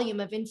high volume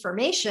of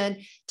information,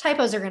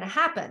 typos are going to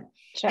happen.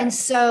 Sure. And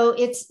so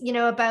it's,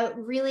 about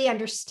really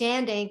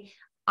understanding.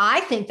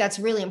 I think that's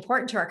really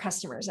important to our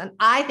customers. And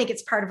I think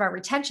it's part of our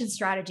retention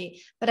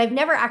strategy, but I've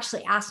never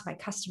actually asked my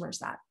customers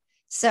that.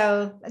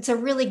 So it's a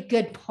really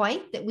good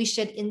point that we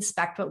should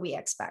inspect what we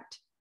expect.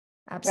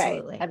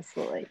 Absolutely. Right,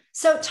 absolutely.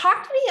 So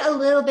talk to me a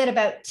little bit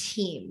about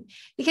team,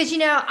 because,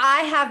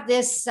 I have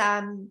this,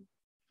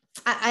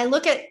 I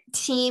look at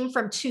team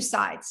from two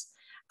sides.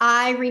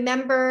 I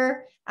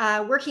remember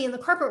working in the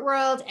corporate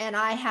world, and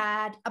I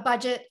had a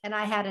budget and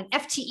I had an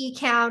FTE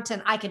count,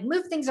 and I could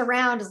move things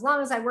around as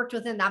long as I worked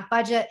within that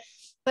budget.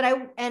 But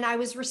I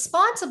was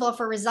responsible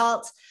for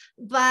results,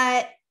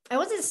 but I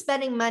wasn't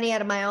spending money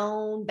out of my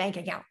own bank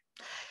account.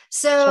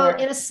 So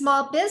in a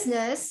small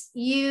business,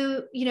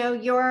 you're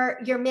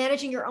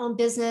managing your own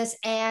business,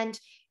 and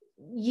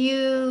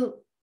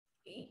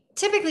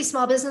typically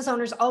small business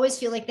owners always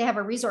feel like they have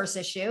a resource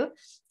issue.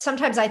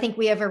 Sometimes I think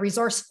we have a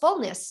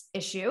resourcefulness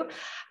issue.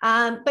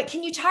 But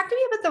can you talk to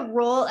me about the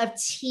role of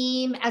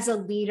team as a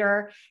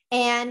leader,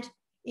 and,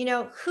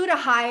 who to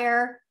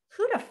hire,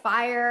 who to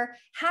fire,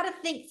 how to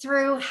think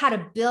through how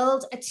to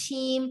build a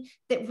team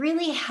that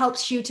really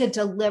helps you to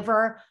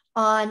deliver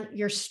on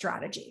your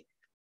strategy?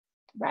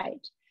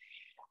 Right.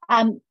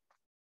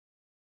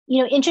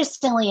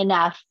 Interestingly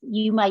enough,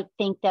 you might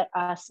think that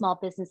a small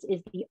business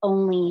is the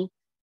only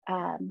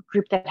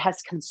group that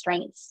has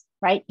constraints,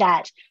 right?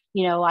 That,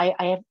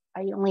 I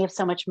only have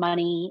so much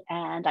money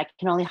and I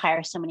can only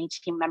hire so many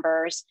team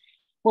members.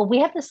 Well, we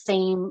have the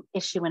same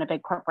issue in a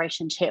big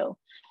corporation too.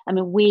 I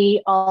mean,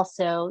 we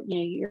also,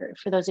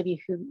 for those of you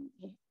who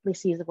at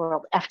least use the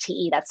word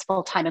FTE, that's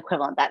full-time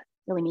equivalent. That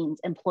really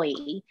means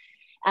employee.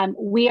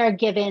 We are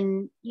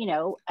given,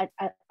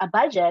 a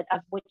budget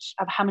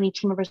of how many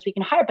team members we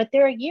can hire, but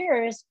there are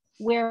years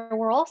where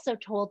we're also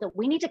told that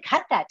we need to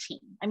cut that team.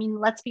 I mean,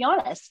 let's be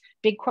honest,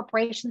 big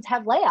corporations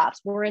have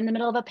layoffs. We're in the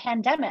middle of a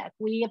pandemic.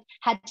 We have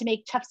had to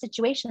make tough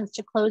situations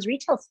to close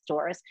retail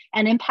stores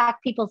and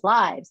impact people's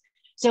lives.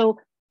 So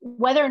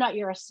whether or not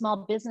you're a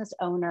small business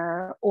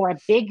owner or a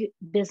big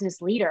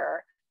business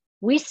leader,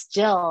 we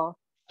still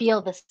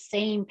feel the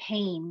same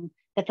pain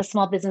that the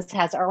small business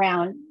has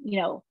around,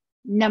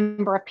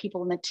 number of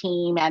people in the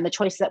team and the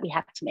choices that we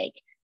have to make.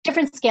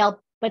 Different scale,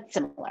 but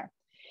similar.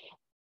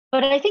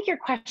 But I think your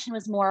question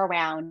was more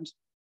around,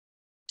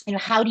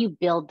 how do you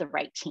build the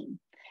right team?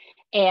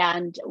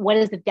 And what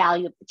is the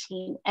value of the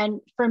team?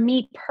 And for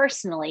me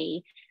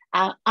personally,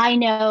 I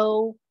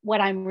know what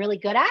I'm really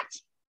good at,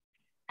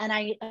 and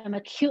I am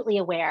acutely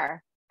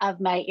aware of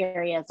my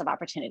areas of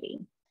opportunity.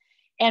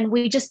 And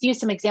we just use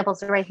some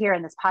examples right here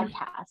in this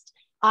podcast.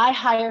 I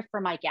hire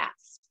for my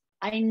gaps.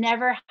 I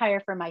never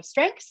hire for my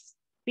strengths,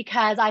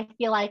 because I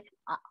feel like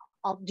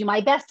I'll do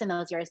my best in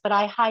those areas, but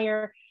I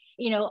hire,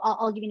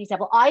 I'll give you an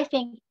example. I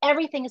think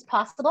everything is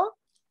possible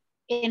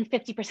in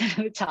 50%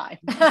 of the time.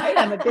 Right?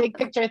 I'm a big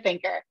picture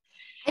thinker.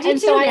 I do And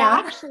too so now. I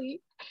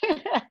actually,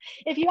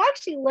 if you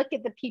actually look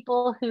at the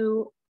people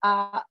who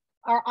are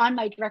on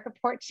my direct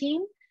report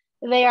team,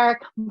 they are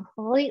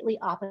completely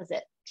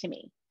opposite to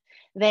me.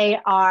 They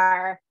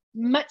are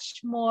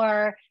much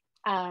more,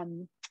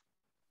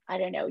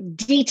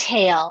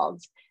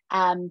 detailed,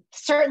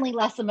 certainly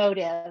less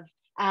emotive.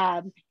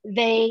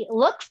 They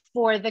look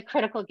for the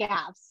critical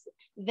gaps.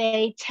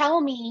 They tell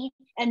me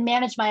and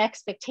manage my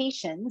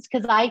expectations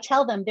because I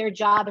tell them their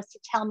job is to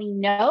tell me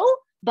no,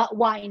 but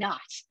why not?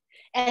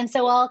 And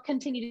so I'll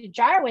continue to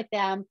jar with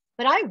them,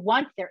 but I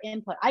want their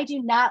input. I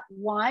do not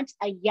want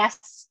a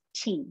yes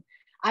team.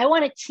 I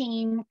want a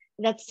team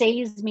that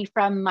saves me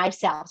from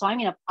myself. So I'm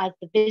going to, as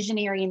the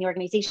visionary in the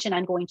organization,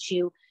 I'm going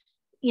to,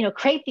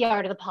 create the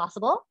art of the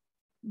possible,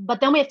 but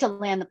then we have to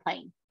land the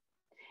plane.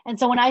 And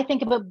so when I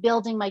think about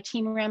building my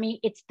team around me,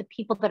 it's the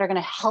people that are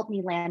going to help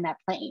me land that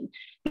plane.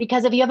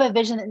 Because if you have a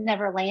vision that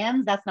never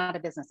lands, that's not a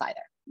business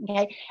either.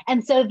 Okay.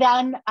 And so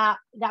then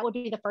that would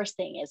be the first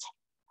thing is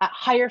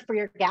hire for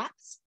your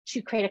gaps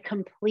to create a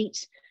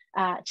complete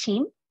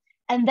team.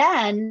 And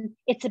then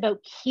it's about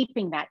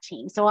keeping that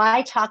team. So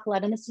I talk a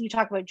lot, and this you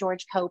talk about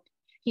George Cope.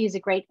 He's a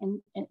great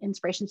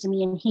inspiration to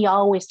me. And he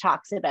always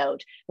talks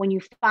about when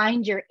you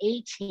find your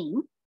A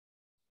team,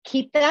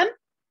 keep them,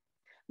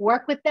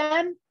 work with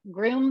them,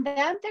 groom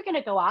them. They're going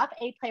to go off.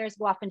 A players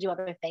go off and do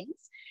other things.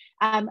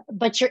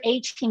 But your A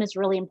team is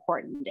really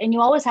important. And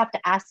you always have to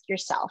ask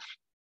yourself,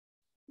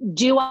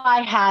 do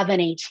I have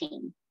an A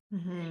team?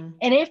 Mm-hmm.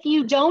 And if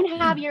you don't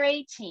have your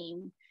A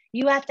team,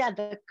 you have to have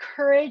the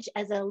courage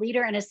as a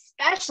leader and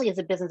especially as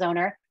a business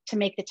owner to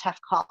make the tough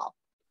call.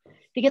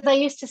 Because I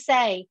used to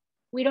say,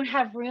 we don't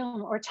have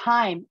room or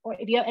time, or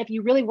if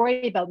you really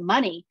worry about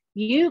money,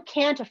 you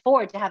can't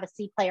afford to have a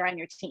C player on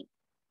your team.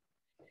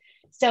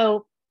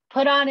 So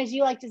put on, as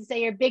you like to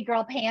say, your big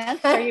girl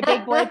pants or your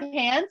big boy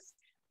pants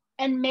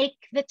and make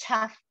the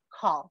tough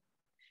call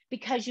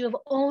because you have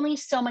only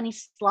so many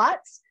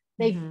slots.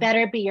 They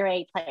better be your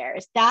A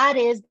players. That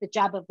is the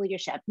job of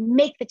leadership.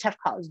 Make the tough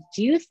calls.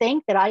 Do you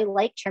think that I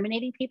like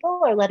terminating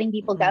people or letting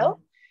people go?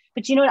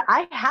 But you know what?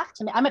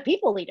 I'm a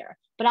people leader,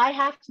 but I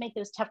have to make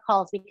those tough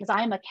calls because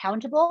I'm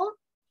accountable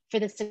for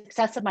the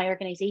success of my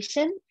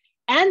organization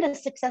and the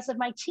success of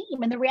my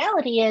team. And the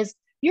reality is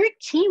your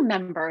team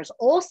members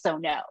also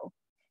know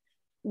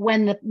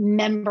when the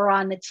member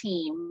on the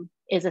team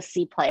is a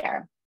C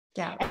player.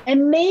 Yeah.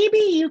 And maybe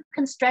you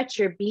can stretch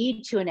your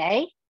B to an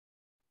A,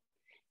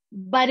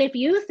 but if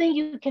you think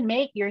you can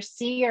make your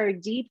C or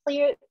D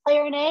player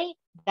an A,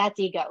 that's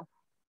ego.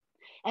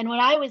 And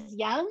when I was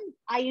young,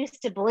 I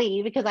used to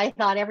believe, because I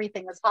thought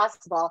everything was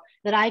possible,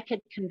 that I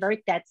could convert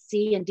that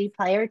C and D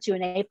player to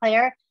an A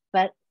player,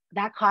 but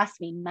that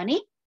cost me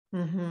money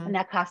and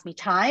that cost me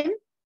time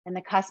and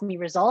that cost me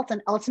results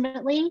and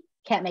ultimately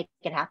can't make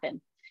it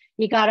happen.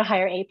 You got to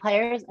hire A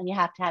players and you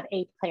have to have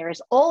A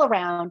players all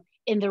around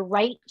in the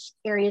right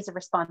areas of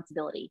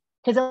responsibility.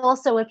 Because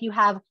also if you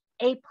have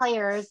A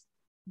players,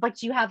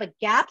 but you have a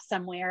gap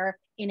somewhere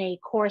in a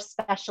core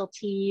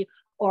specialty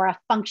or a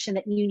function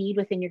that you need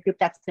within your group,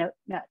 that's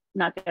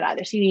not good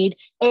either. So you need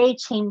A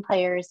team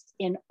players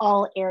in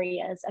all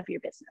areas of your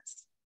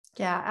business.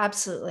 Yeah,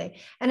 absolutely.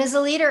 And as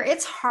a leader,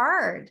 it's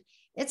hard.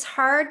 It's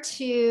hard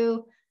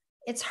to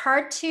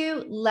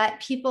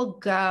let people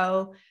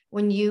go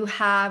when you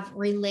have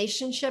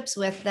relationships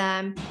with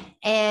them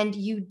and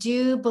you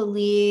do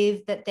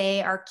believe that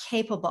they are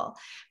capable.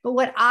 But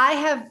what I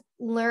have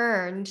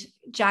learned,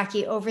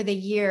 Jackie, over the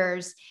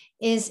years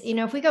is,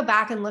 if we go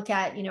back and look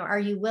at, are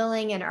you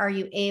willing and are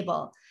you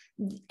able?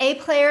 A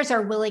players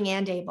are willing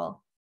and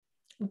able.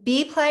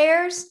 B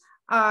players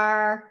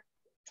are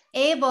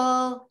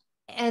able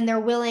and they're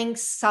willing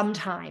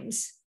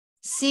sometimes.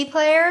 C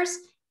players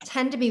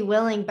tend to be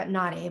willing but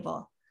not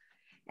able.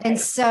 And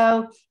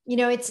so,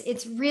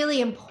 it's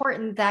really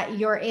important that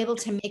you're able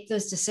to make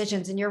those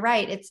decisions. And you're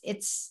right,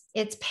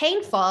 it's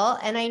painful.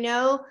 And I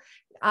know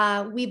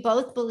we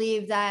both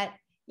believe that,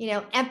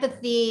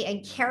 empathy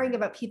and caring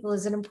about people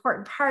is an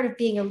important part of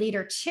being a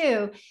leader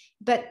too.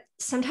 But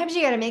sometimes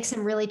you got to make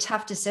some really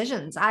tough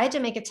decisions. I had to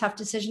make a tough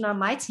decision on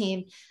my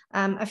team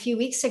a few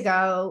weeks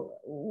ago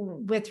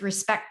with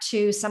respect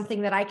to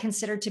something that I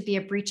considered to be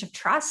a breach of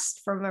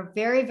trust from a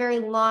very, very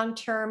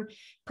long-term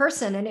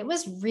person. And it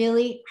was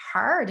really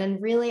hard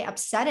and really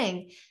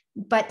upsetting.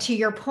 But to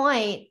your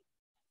point,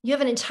 you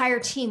have an entire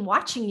team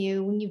watching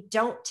you when you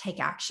don't take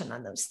action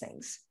on those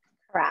things.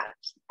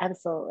 Correct.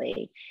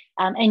 Absolutely.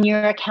 And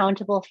you're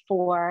accountable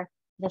for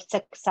the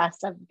success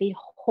of the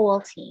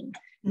whole team,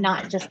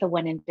 not just the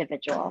one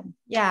individual.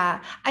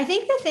 Yeah. I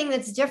think the thing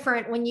that's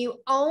different when you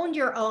own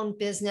your own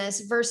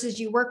business versus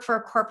you work for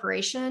a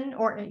corporation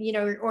or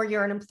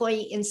you're an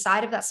employee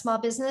inside of that small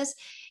business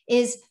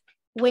is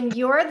when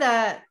you're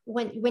the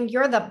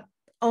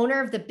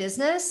owner of the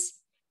business,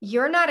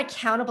 you're not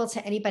accountable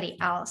to anybody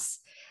else.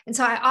 And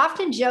so I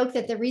often joke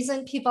that the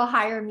reason people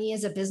hire me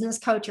as a business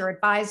coach or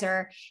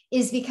advisor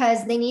is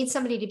because they need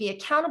somebody to be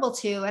accountable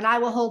to, and I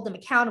will hold them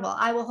accountable.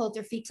 I will hold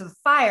their feet to the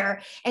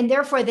fire, and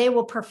therefore they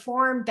will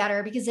perform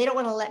better because they don't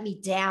want to let me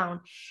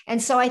down.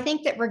 And so I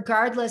think that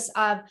regardless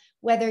of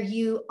whether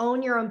you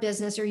own your own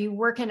business or you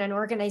work in an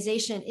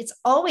organization, it's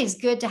always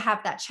good to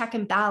have that check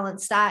and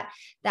balance, that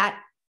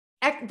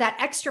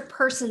extra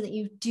person that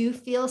you do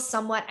feel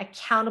somewhat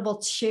accountable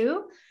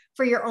to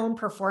for your own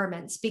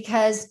performance.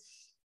 Because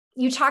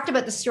you talked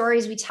about the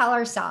stories we tell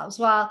ourselves.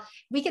 Well,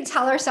 we can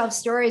tell ourselves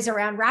stories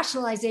around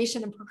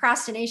rationalization and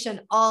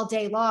procrastination all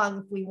day long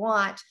if we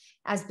want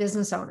as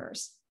business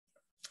owners.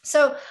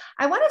 So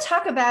I want to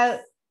talk about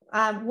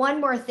one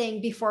more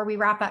thing before we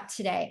wrap up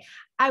today.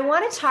 I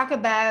want to talk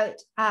about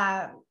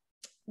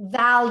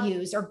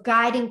values or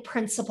guiding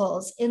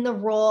principles in the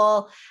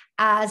role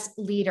as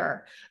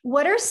leader.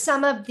 What are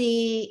some of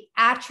the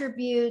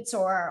attributes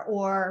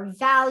or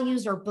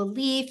values or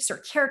beliefs or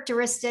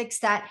characteristics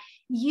that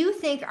you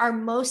think are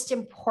most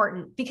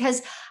important?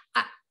 Because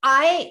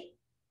I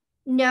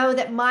know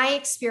that my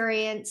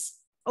experience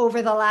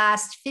over the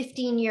last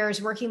 15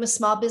 years working with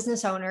small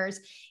business owners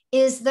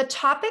is the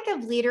topic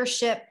of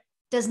leadership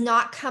does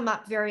not come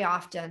up very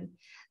often.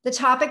 The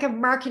topic of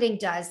marketing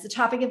does, the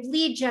topic of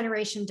lead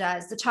generation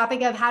does, the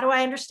topic of how do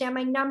I understand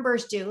my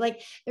numbers do.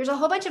 Like there's a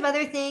whole bunch of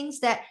other things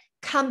that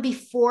come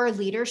before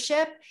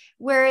leadership.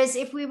 Whereas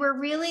if we were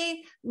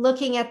really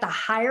looking at the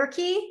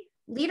hierarchy,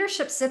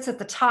 leadership sits at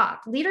the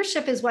top.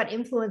 Leadership is what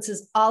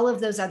influences all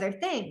of those other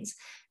things.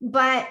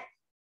 But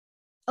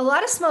a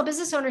lot of small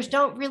business owners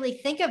don't really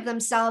think of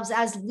themselves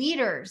as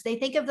leaders. They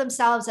think of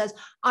themselves as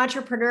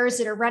entrepreneurs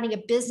that are running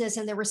a business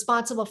and they're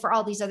responsible for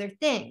all these other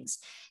things.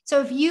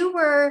 So if you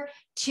were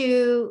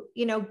to,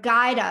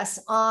 guide us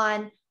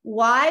on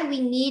why we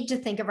need to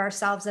think of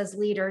ourselves as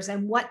leaders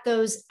and what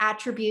those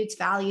attributes,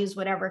 values,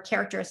 whatever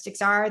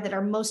characteristics are that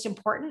are most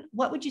important,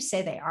 what would you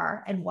say they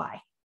are and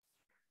why?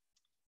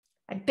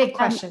 A big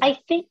question. I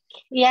think,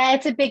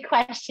 it's a big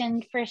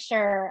question for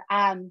sure.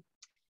 I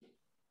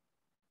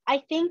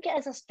think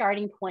as a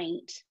starting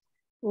point,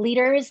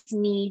 leaders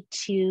need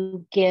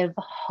to give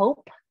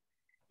hope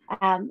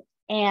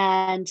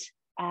and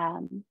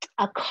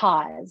a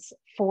cause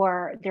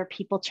for their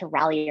people to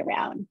rally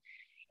around.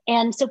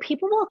 And so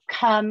people will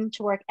come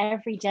to work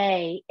every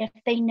day if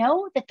they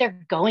know that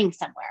they're going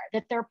somewhere,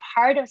 that they're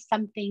part of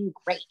something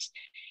great.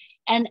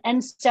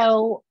 And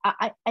so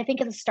I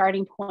think as a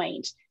starting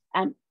point,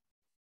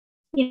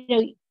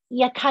 you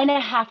kind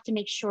of have to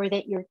make sure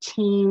that your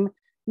team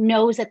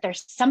knows that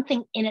there's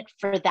something in it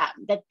for them,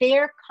 that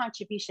their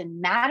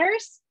contribution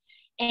matters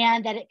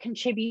and that it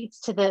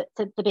contributes to the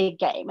big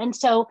game. And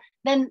so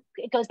then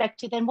it goes back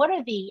to then what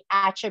are the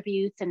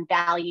attributes and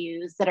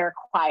values that are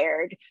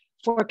required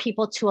for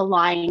people to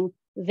align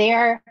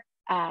their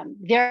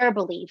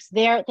beliefs,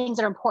 their things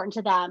that are important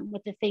to them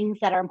with the things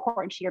that are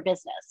important to your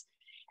business.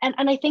 And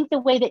I think the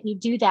way that you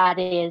do that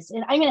is,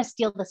 and I'm going to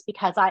steal this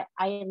because I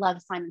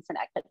love Simon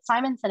Sinek, but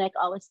Simon Sinek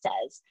always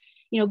says,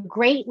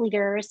 great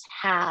leaders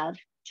have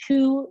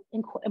two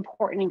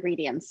important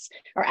ingredients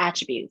or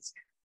attributes.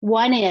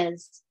 One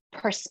is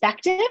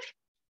perspective,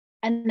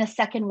 and the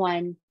second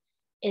one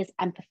is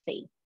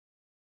empathy.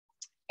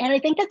 And I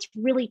think that's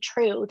really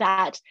true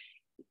that,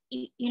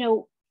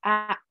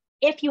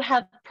 if you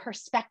have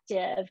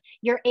perspective,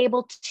 you're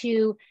able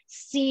to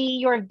see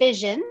your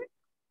vision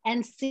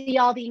and see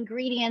all the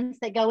ingredients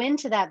that go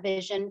into that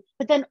vision,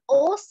 but then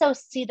also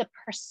see the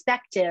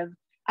perspective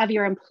of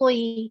your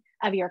employee,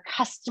 of your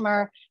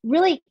customer,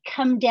 really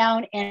come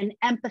down and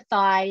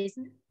empathize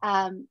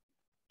and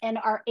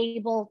are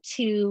able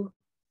to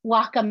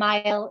walk a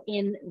mile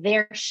in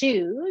their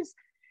shoes,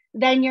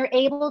 then you're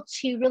able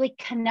to really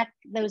connect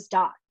those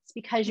dots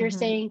because you're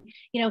saying,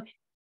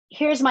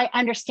 here's my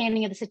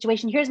understanding of the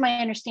situation. Here's my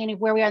understanding of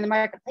where we are in the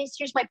marketplace.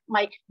 Here's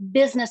my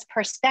business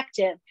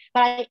perspective,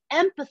 but I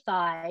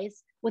empathize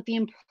with the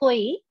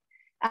employee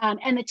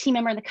and the team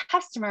member and the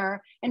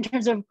customer in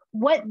terms of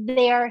what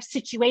their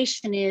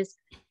situation is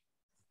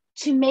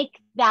to make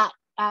that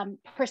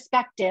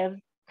perspective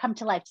come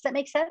to life. Does that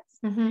make sense?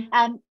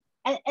 And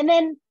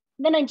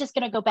then I'm just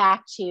going to go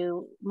back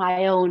to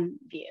my own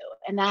view.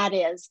 And that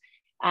is,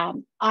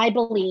 I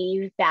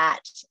believe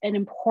that an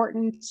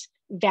important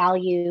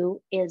value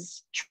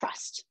is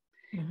trust.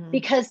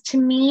 Because to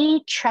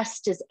me,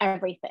 trust is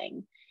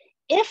everything.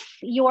 If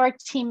your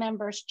team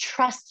members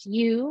trust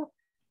you,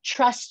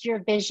 trust your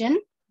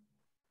vision,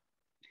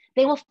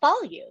 they will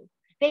follow you.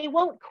 They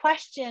won't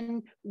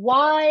question,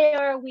 why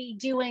are we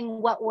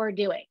doing what we're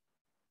doing?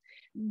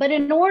 But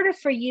in order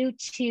for you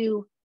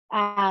to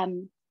have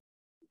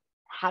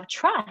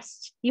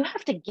trust, you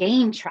have to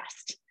gain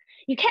trust.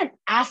 You can't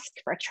ask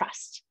for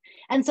trust.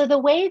 And so the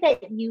way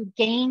that you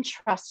gain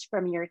trust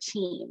from your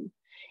team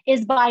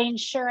is by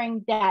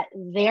ensuring that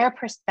their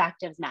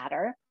perspectives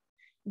matter,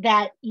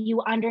 that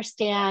you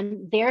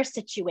understand their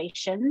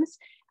situations,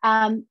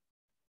 and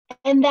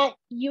that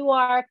you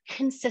are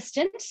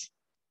consistent,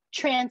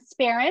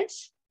 transparent.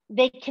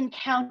 They can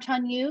count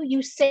on you.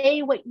 You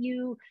say what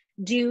you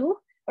do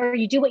or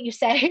you do what you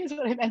say is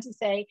what I meant to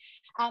say.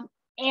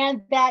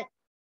 And that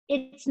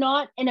it's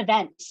not an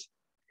event.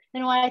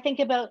 And when I think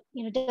about,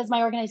 does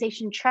my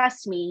organization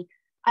trust me?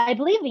 I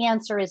believe the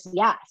answer is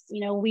yes.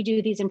 We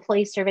do these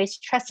employee surveys.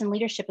 Trust and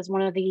leadership is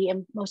one of the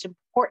most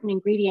important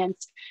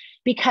ingredients,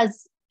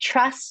 because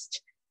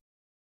trust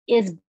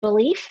is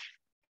belief,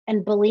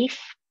 and belief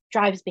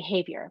drives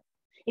behavior.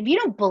 If you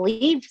don't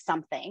believe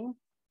something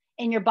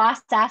and your boss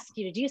asks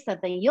you to do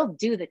something, you'll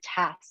do the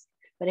task.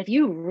 But if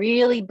you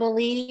really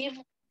believe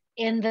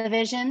in the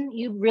vision,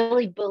 you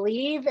really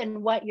believe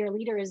in what your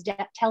leader is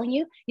telling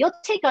you, you'll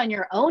take on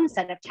your own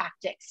set of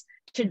tactics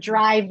to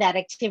drive that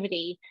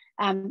activity,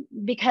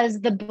 because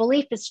the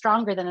belief is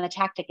stronger than the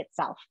tactic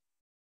itself.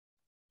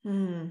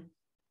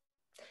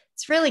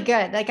 It's really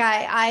good. Like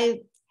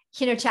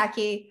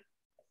Jackie,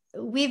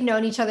 we've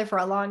known each other for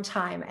a long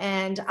time,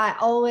 and I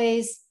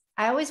always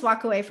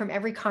walk away from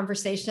every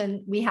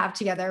conversation we have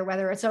together,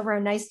 whether it's over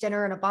a nice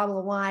dinner and a bottle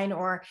of wine,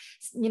 or,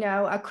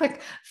 a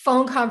quick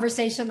phone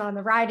conversation on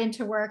the ride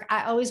into work.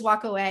 I always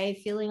walk away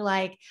feeling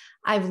like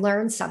I've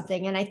learned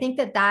something. And I think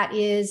that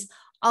is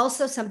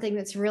also something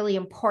that's really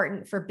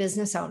important for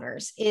business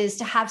owners, is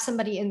to have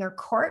somebody in their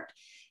court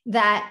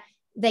that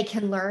they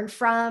can learn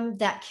from,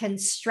 that can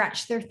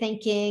stretch their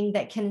thinking,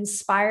 that can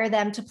inspire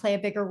them to play a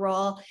bigger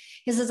role.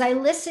 Because as I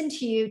listen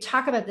to you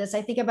talk about this,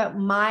 I think about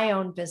my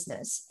own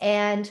business.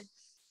 And,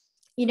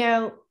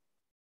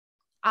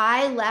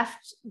 I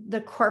left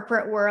the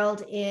corporate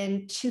world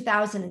in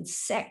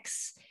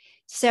 2006.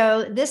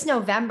 So this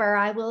November,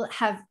 I will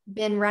have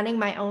been running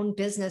my own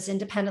business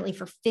independently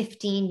for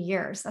 15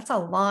 years. That's a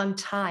long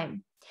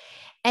time.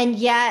 And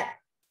yet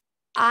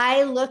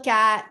I look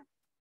at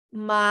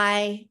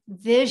my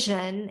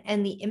vision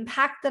and the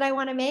impact that I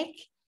want to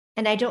make,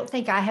 and I don't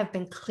think I have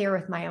been clear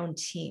with my own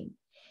team,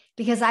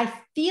 because I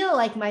feel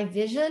like my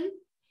vision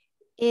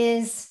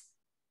is,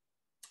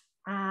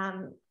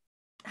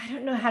 I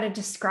don't know how to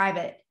describe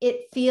it.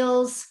 It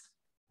feels,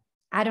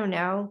 I don't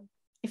know,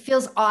 it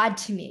feels odd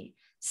to me.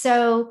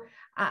 So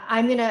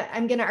I'm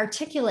gonna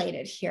articulate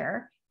it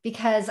here,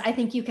 because I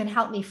think you can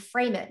help me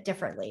frame it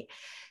differently.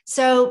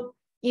 So,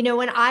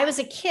 when I was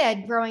a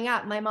kid growing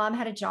up, my mom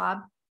had a job,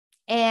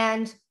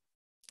 and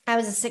I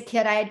was a sick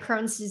kid. I had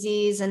Crohn's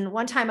disease. And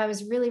one time I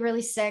was really,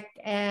 really sick,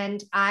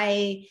 and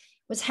I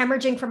was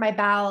hemorrhaging from my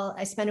bowel.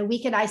 I spent a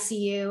week in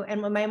ICU.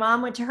 And when my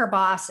mom went to her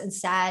boss and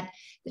said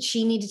that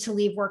she needed to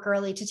leave work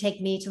early to take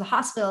me to the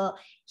hospital,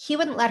 he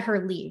wouldn't let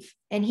her leave.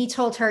 And he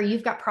told her,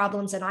 "You've got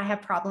problems and I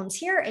have problems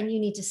here, and you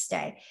need to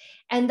stay."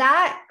 And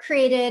that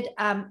created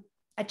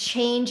a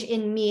change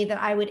in me,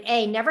 that I would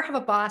never have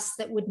a boss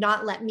that would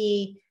not let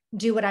me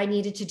do what I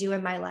needed to do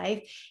in my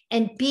life.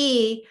 And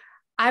B,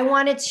 I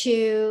wanted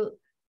to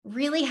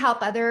really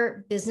help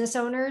other business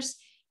owners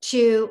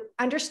to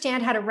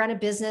understand how to run a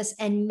business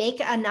and make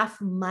enough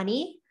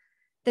money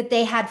that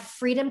they had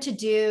freedom to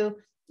do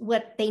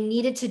what they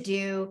needed to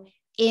do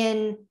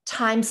in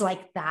times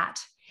like that.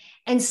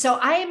 And so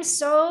I am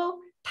so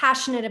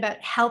passionate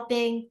about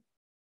helping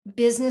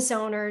business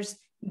owners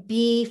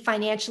be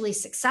financially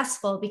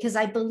successful, because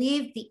I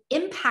believe the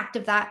impact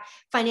of that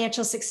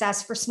financial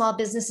success for small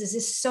businesses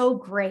is so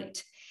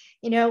great.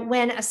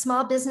 When a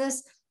small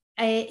business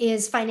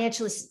is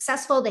financially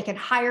successful, they can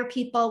hire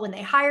people. When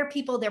they hire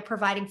people, they're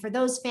providing for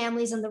those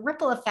families, and the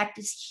ripple effect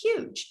is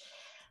huge.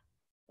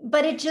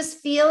 But it just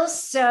feels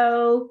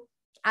so,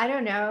 I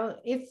don't know,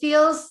 it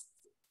feels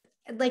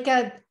like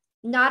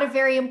not a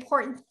very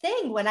important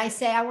thing when I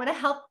say I want to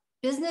help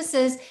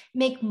businesses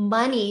make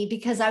money,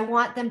 because I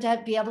want them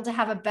to be able to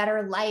have a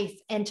better life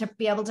and to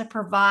be able to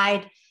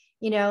provide,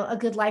 a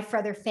good life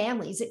for their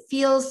families. It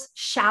feels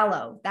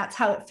shallow. That's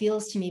how it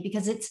feels to me,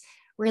 because it's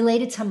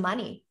related to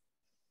money.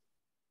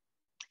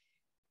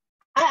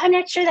 I'm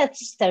not sure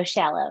that's so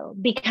shallow,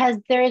 because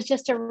there is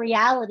just a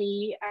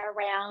reality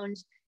around,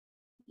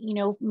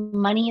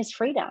 money is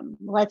freedom.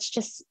 Let's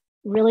just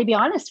really be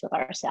honest with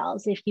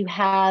ourselves. If you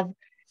have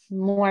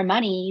more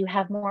money, you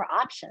have more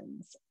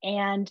options.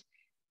 And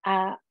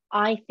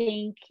I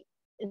think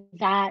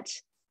that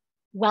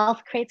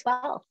wealth creates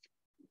wealth.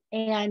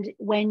 And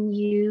when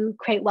you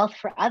create wealth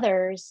for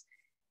others,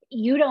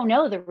 you don't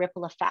know the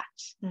ripple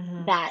effect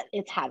that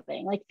it's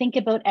having. Like, think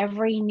about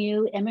every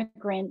new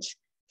immigrant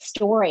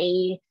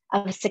story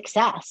of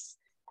success.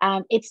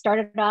 It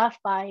started off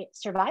by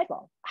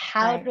survival.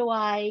 How do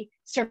I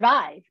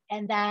survive?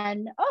 And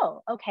then,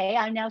 oh, okay,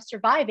 I'm now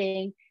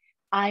surviving.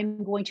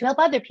 I'm going to help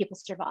other people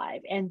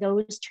survive. And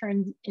those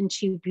turn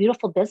into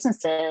beautiful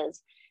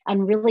businesses.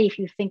 And really, if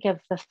you think of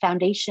the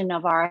foundation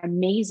of our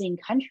amazing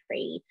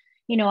country,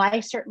 I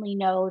certainly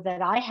know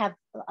that I have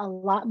a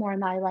lot more in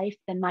my life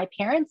than my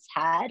parents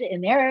had in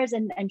theirs,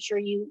 and I'm sure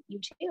you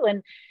too.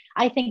 And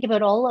I think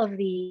about all of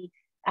the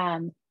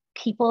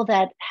people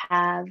that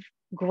have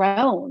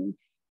grown,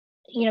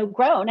 and you're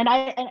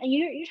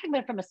talking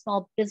about it from a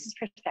small business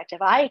perspective.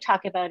 I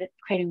talk about it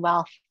creating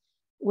wealth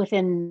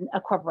within a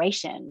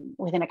corporation,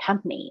 within a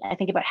company. I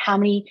think about how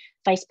many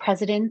vice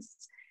presidents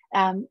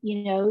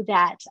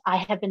that I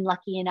have been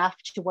lucky enough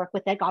to work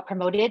with that got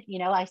promoted.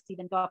 I see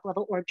them go up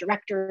level, or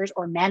directors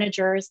or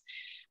managers.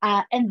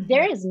 And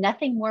there is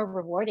nothing more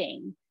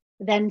rewarding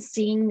than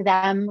seeing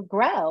them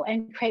grow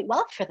and create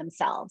wealth for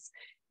themselves.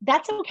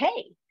 That's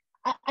okay.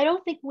 I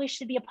don't think we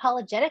should be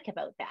apologetic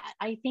about that.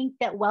 I think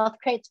that wealth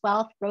creates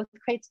wealth, growth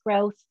creates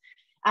growth.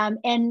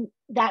 And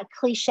that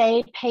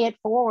cliche pay it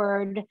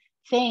forward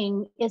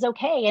thing is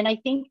okay. And I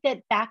think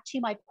that, back to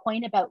my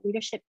point about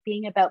leadership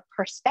being about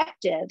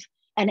perspective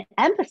and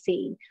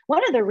empathy,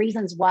 one of the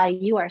reasons why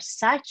you are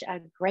such a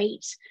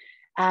great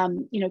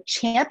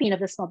champion of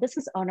the small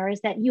business owner is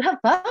that you have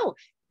both.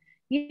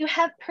 You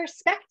have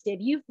perspective.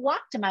 You've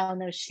walked a mile in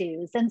those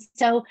shoes. And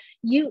so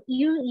you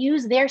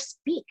use their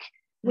speak,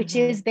 which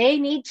is they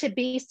need to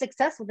be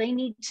successful. They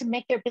need to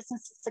make their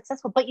business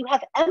successful, but you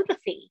have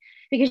empathy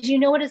because you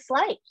know what it's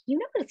like. You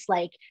know what it's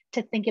like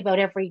to think about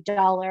every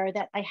dollar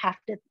that I have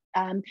to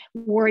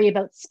worry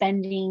about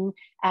spending,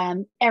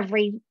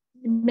 every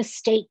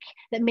mistake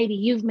that maybe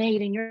you've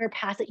made in your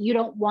past that you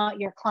don't want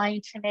your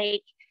client to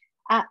make.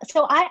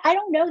 So I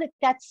don't know that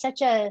that's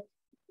such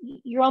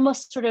you're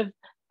almost sort of,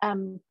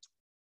 and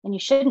you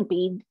shouldn't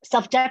be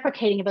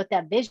self-deprecating about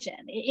that vision.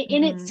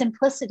 In its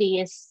simplicity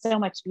is so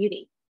much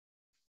beauty.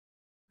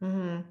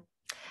 And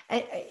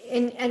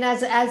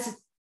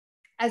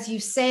as you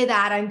say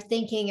that, I'm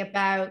thinking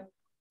about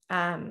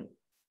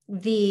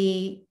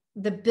the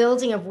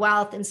building of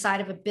wealth inside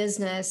of a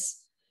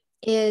business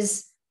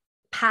is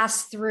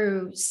passed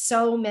through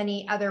so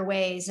many other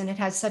ways, and it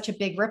has such a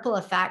big ripple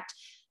effect,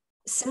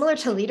 similar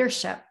to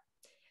leadership.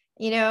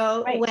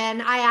 Right. When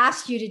I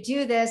asked you to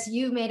do this,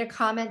 you made a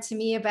comment to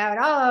me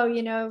about,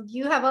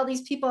 you have all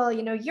these people,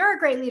 you're a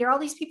great leader, all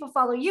these people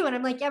follow you. And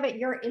I'm like, yeah, but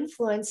your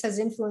influence has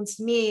influenced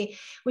me,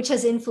 which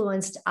has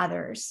influenced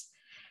others.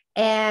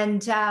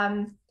 And,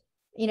 I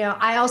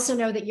also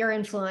know that your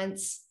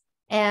influence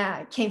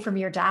came from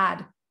your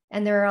dad.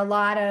 And there are a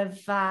lot of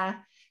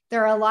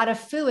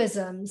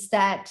fooisms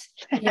that,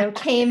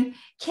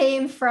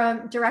 came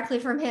from directly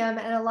from him,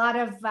 and a lot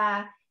of,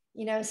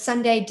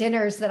 Sunday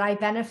dinners that I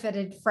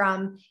benefited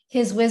from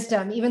his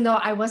wisdom, even though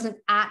I wasn't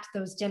at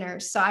those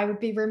dinners. So I would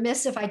be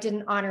remiss if I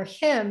didn't honor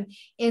him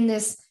in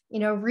this,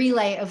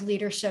 relay of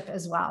leadership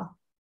as well.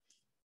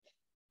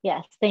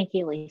 Yes. Thank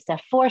you, Lisa,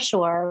 for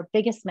sure.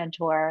 Biggest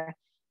mentor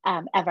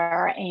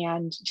ever.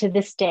 And to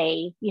this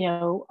day,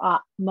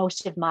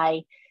 most of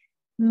my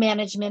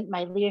management,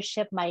 my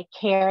leadership, my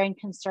care and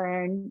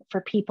concern for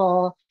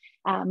people,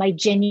 my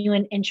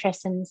genuine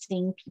interest in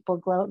seeing people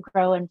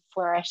grow and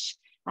flourish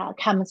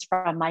comes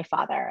from my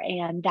father.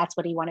 And that's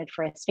what he wanted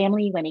for his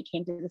family when he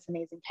came to this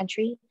amazing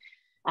country.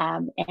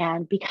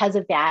 And because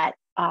of that,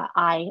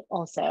 I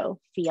also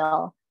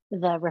feel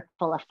the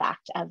ripple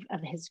effect of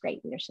his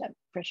great leadership,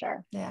 for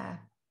sure. Yeah.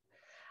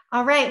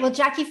 All right. Well,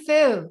 Jackie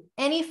Fu,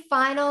 any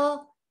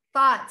final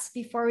thoughts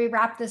before we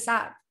wrap this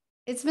up?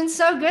 It's been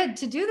so good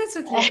to do this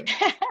with you.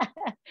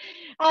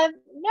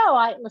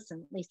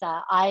 Listen,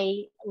 Lisa,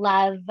 I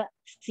love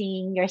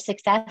seeing your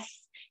success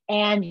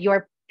and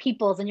your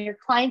people's and your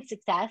clients'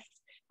 success.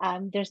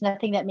 There's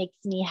nothing that makes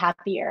me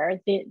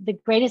happier. The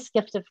greatest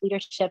gift of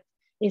leadership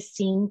is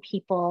seeing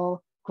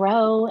people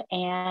grow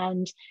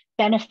and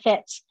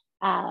benefit.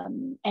 I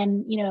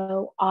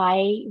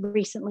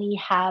recently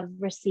have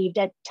received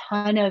a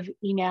ton of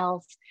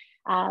emails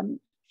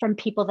from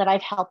people that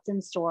I've helped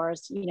in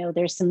stores.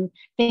 There's some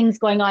things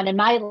going on in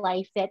my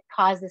life that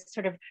cause this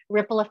sort of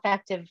ripple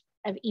effect of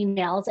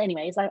emails.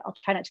 Anyways, I'll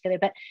try not to go there.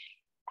 But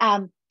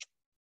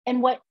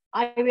and what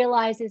I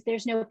realize is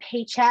there's no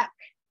paycheck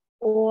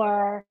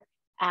or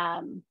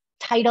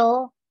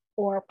title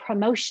or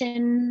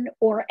promotion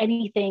or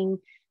anything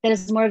that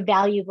is more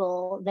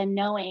valuable than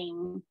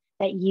knowing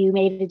that you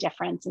made a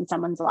difference in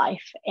someone's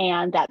life,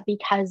 and that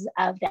because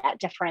of that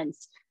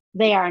difference,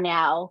 they are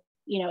now,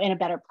 in a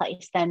better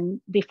place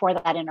than before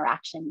that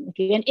interaction with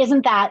you. And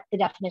isn't that the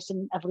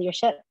definition of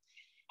leadership?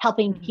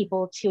 Helping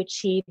people to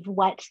achieve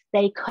what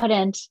they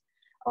couldn't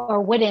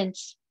or wouldn't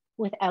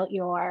without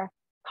your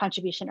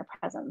contribution or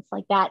presence.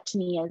 Like that to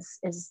me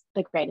is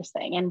the greatest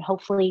thing. And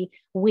hopefully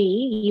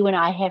you and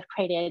I have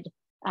created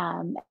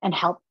and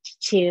helped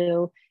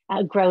to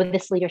grow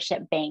this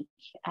leadership bank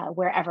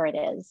wherever it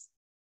is.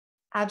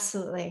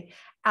 Absolutely.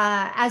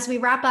 As we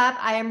wrap up,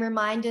 I am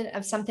reminded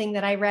of something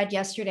that I read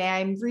yesterday.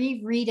 I'm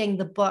rereading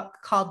the book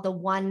called The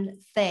One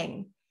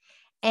Thing.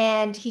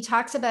 And he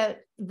talks about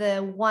the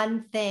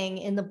one thing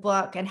in the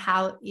book and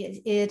how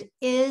it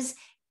is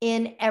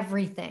in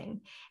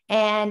everything.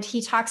 And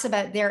he talks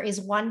about there is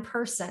one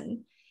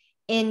person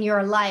in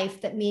your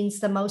life that means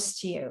the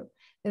most to you.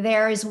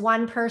 There is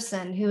one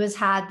person who has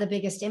had the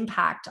biggest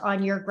impact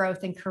on your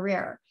growth and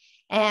career.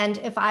 And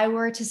if I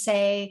were to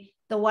say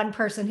the one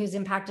person who's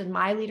impacted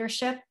my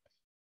leadership,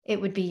 it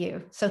would be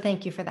you. So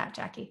thank you for that,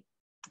 Jackie.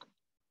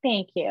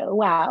 Thank you.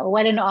 Wow.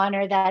 What an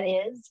honor that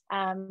is.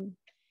 And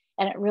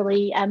it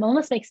really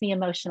almost makes me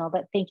emotional,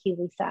 but thank you,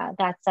 Lisa.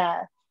 That's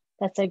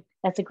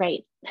a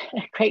great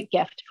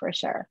gift for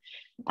sure.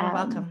 You're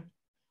welcome.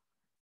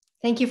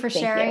 Thank you for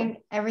sharing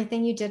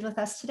everything you did with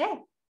us today.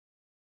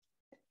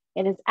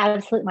 It is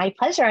absolutely my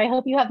pleasure. I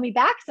hope you have me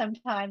back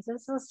sometimes.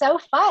 This was so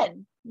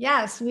fun.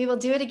 Yes, we will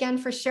do it again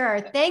for sure.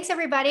 Thanks,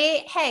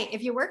 everybody. Hey,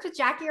 if you worked with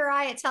Jackie or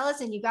I at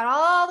TELUS and you got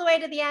all the way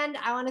to the end,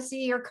 I want to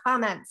see your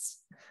comments.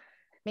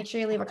 Make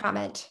sure you leave a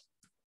comment.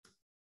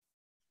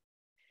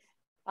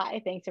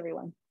 Bye. Thanks,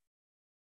 everyone.